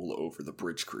rule over the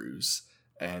bridge crews,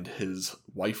 and his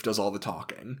wife does all the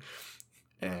talking.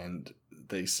 And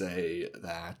they say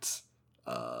that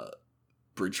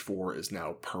Bridge 4 is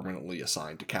now permanently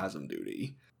assigned to chasm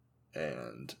duty.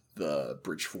 And the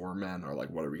Bridge 4 men are like,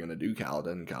 what are we going to do,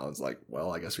 Kaladin? And Kaladin's like,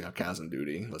 well, I guess we have chasm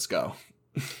duty. Let's go.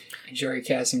 Enjoy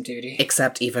chasm duty.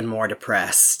 Except even more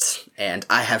depressed. And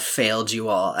I have failed you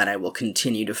all, and I will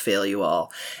continue to fail you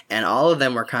all. And all of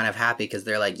them were kind of happy because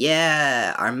they're like,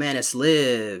 yeah, our menace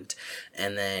lived.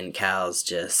 And then Cal's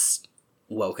just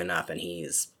woken up, and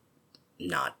he's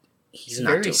not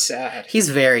very sad. He's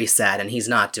very sad, and he's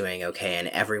not doing okay, and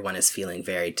everyone is feeling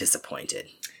very disappointed.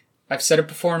 I've said it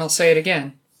before and I'll say it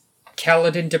again.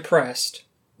 Kaladin depressed.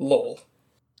 Lol.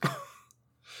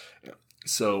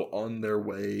 So on their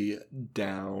way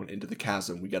down into the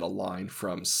chasm, we get a line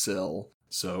from Syl.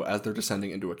 So as they're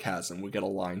descending into a chasm, we get a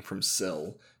line from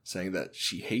Syl saying that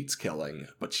she hates killing,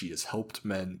 but she has helped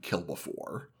men kill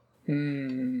before.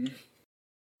 More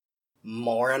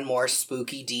and more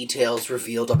spooky details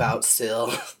revealed about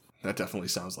Syl. That definitely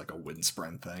sounds like a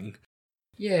Windspren thing.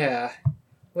 Yeah.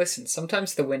 Listen,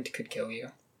 sometimes the wind could kill you.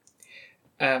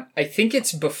 I think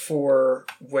it's before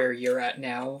where you're at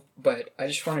now, but I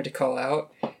just wanted to call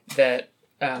out that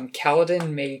Kaladin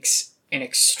makes an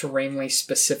extremely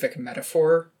specific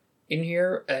metaphor in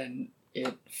here, and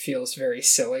it feels very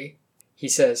silly. He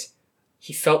says,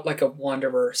 he felt like a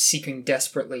wanderer seeking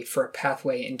desperately for a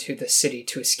pathway into the city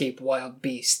to escape wild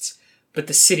beasts, but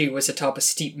the city was atop a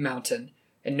steep mountain,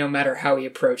 and no matter how he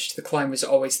approached, the climb was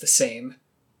always the same.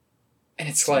 And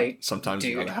it's like, sometimes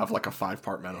dude, you gotta have like a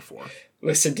 5-part metaphor.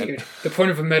 Listen, dude, the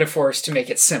point of a metaphor is to make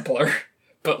it simpler,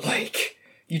 but like,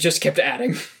 you just kept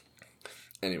adding.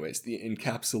 Anyways, the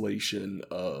encapsulation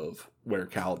of where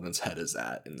Kaladin's head is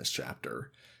at in this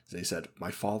chapter, they said, my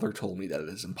father told me that it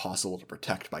is impossible to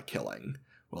protect by killing.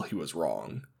 Well, he was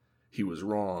wrong. He was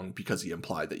wrong because he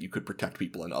implied that you could protect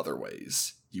people in other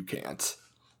ways. You can't.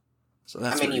 So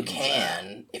that's you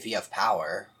can if you have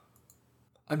power.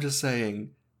 I'm just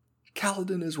saying,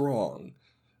 Kaladin is wrong.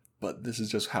 But this is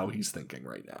just how he's thinking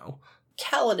right now.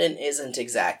 Kaladin isn't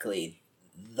exactly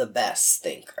the best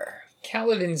thinker.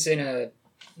 Kaladin's in a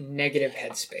negative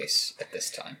headspace at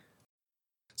this time.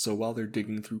 So while they're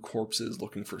digging through corpses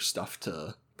looking for stuff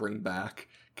to bring back,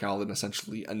 Kaladin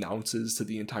essentially announces to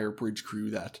the entire bridge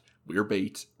crew that we're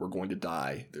bait, we're going to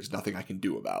die, there's nothing I can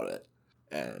do about it.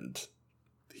 And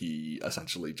he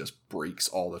essentially just breaks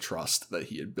all the trust that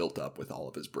he had built up with all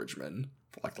of his bridgemen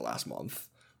for like the last month.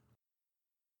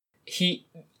 He,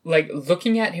 like,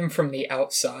 looking at him from the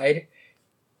outside,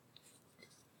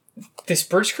 this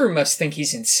bridge crew must think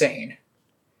he's insane.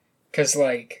 Because,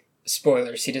 like,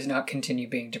 spoilers, he does not continue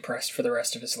being depressed for the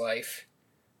rest of his life.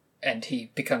 and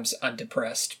he becomes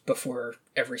undepressed before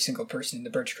every single person in the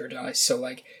bridge crew dies. So,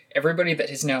 like, everybody that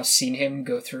has now seen him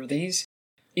go through these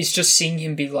is just seeing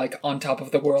him be like, on top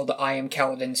of the world, I am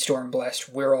Kaladin Stormblessed,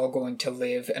 we're all going to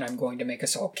live, and I'm going to make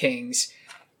us all kings,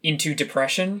 into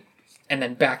depression, and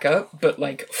then back up, but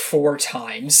like 4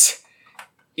 times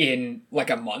in like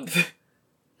a month.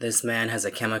 This man has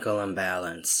a chemical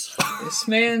imbalance. This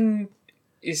man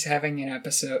is having an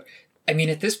episode. I mean,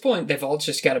 at this point, they've all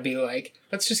just got to be like,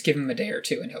 let's just give him a day or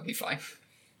 2 and he'll be fine.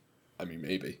 I mean,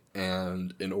 maybe.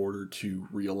 And in order to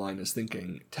realign his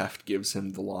thinking, Teft gives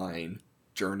him the line,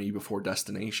 journey before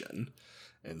destination.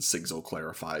 And Sigil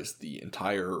clarifies the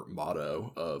entire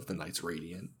motto of the Knights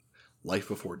Radiant, life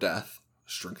before death,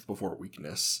 strength before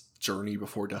weakness, journey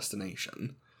before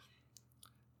destination.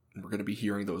 And we're going to be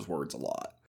hearing those words a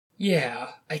lot.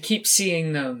 Yeah, I keep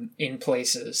seeing them in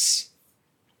places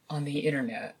on the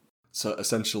internet. So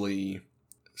essentially,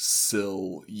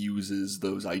 Syl uses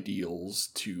those ideals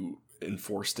to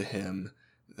enforce to him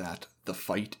that the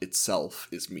fight itself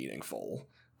is meaningful.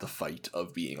 The fight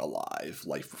of being alive,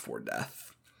 life before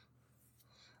death.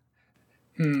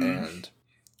 And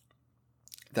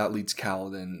that leads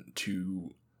Kaladin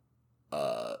to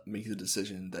make the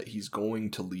decision that he's going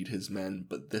to lead his men,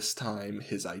 but this time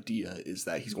his idea is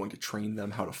that he's going to train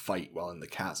them how to fight while in the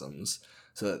chasms,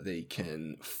 so that they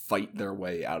can fight their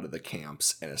way out of the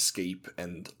camps and escape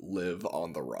and live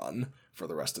on the run for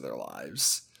the rest of their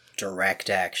lives. Direct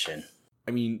action.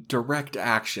 I mean, direct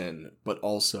action, but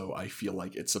also I feel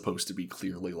like it's supposed to be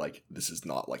clearly like, this is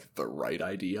not like the right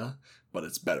idea, but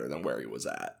it's better than where he was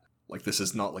at. Like, this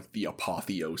is not like the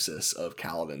apotheosis of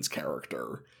Kaladin's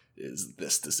character is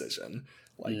this decision.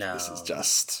 Like, no. This is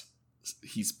just,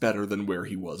 he's better than where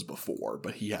he was before,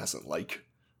 but he hasn't like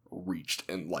reached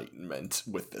enlightenment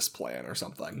with this plan or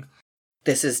something.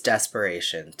 This is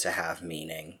desperation to have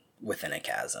meaning within a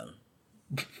chasm.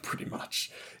 Pretty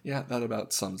much. Yeah, that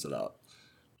about sums it up.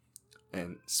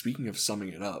 And speaking of summing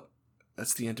it up,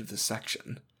 that's the end of this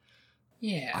section.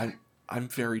 Yeah. I'm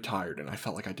very tired, and I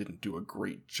felt like I didn't do a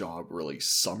great job really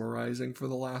summarizing for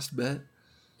the last bit.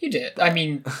 You did. I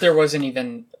mean, there wasn't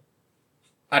even...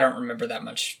 I don't remember that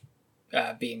much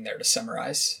being there to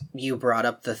summarize. You brought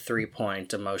up the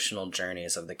 3-point emotional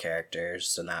journeys of the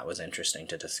characters, and that was interesting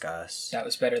to discuss. That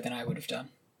was better than I would have done.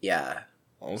 Yeah.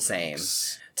 Oh, same.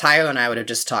 thanks. Tyler and I would have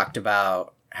just talked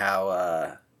about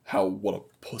how what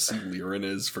a pussy Lirin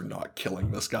is for not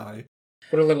killing this guy.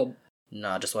 What a little...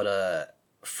 No, just what a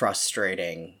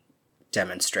frustrating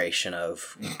demonstration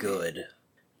of good.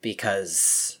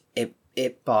 Because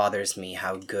it bothers me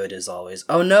how good is always,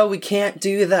 oh no, we can't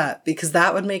do that, because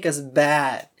that would make us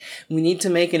bad. We need to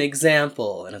make an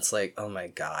example. And it's like, oh my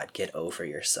god, get over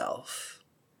yourself.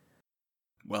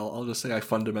 Well, I'll just say I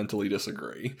fundamentally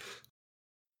disagree.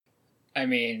 I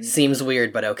mean... Seems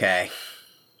weird, but okay.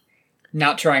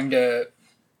 Not trying to...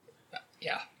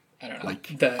 Yeah, I don't know.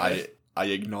 Like, I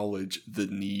acknowledge the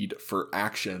need for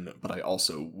action, but I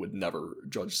also would never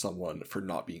judge someone for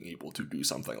not being able to do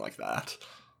something like that.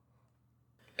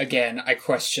 Again, I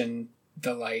question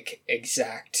the, like,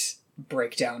 exact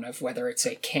breakdown of whether it's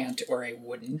a can't or a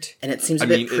wouldn't. And it seems a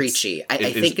bit preachy. I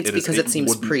think it's because it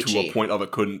seems preachy. To a point of a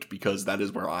couldn't, because that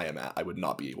is where I am at. I would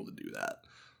not be able to do that.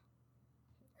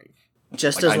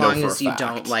 Just as long as you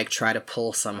don't, like, try to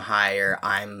pull some higher,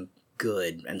 I'm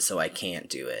good, and so I can't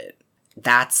do it.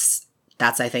 That's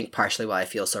I think, partially why I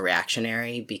feel so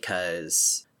reactionary,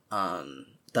 because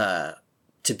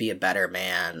to be a better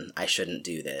man, I shouldn't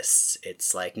do this.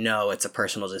 It's like, no, it's a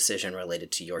personal decision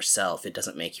related to yourself. It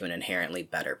doesn't make you an inherently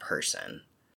better person.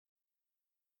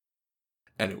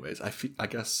 Anyways, I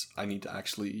guess I need to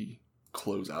actually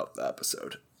close out the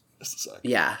episode. Just a sec.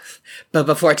 Yeah. But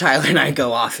before Tyler and I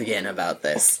go off again about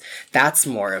this, that's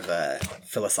more of a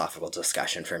philosophical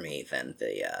discussion for me than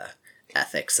the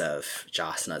ethics of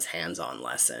Jasna's hands-on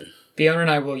lesson. Fiona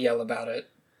and I will yell about it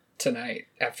tonight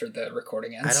after the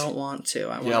recording ends. I don't want to.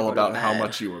 I want yell to about how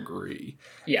much you agree.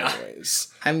 Yeah.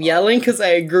 Anyways. I'm yelling because I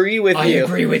agree with you. I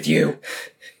agree with you.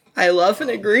 I love and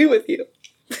agree with you.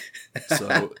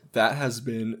 So that has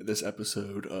been this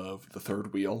episode of The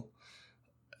Third Wheel.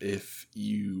 If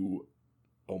you...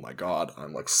 Oh my god,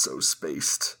 I'm like so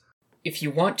spaced. If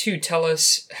you want to tell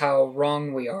us how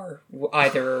wrong we are,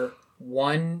 either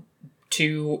 1,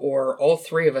 2, or all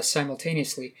 3 of us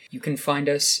simultaneously, you can find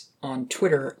us on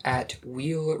Twitter at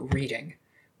Wheel Reading,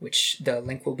 which the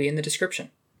link will be in the description.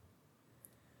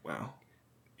 Wow.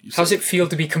 How's it feel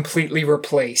to be completely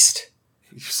replaced?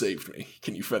 You saved me.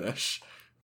 Can you finish?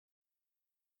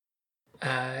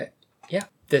 Yeah.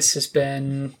 This has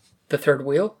been The Third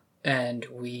Wheel, and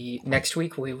next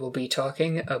week we will be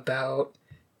talking about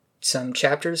some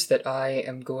chapters that I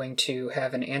am going to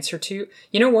have an answer to.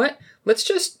 You know what? Let's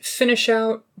just finish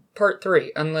out part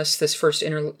 3, unless this first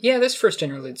interlude... Yeah, this first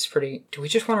interlude's pretty... Do we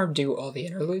just want to do all the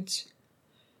interludes?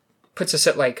 Puts us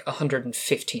at,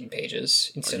 115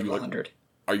 pages instead of 100.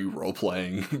 Are you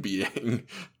role-playing being...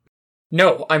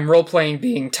 No, I'm role-playing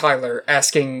being Tyler,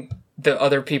 asking the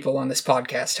other people on this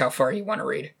podcast how far you want to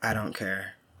read. I don't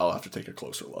care. I'll have to take a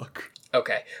closer look.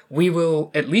 Okay. We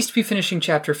will at least be finishing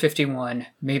chapter 51,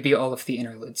 maybe all of the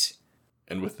interludes.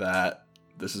 And with that,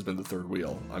 this has been The Third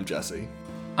Wheel. I'm Jesse.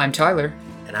 I'm Tyler.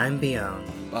 And I'm Beyond.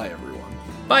 Bye, everyone.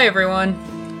 Bye,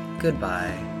 everyone.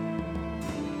 Goodbye.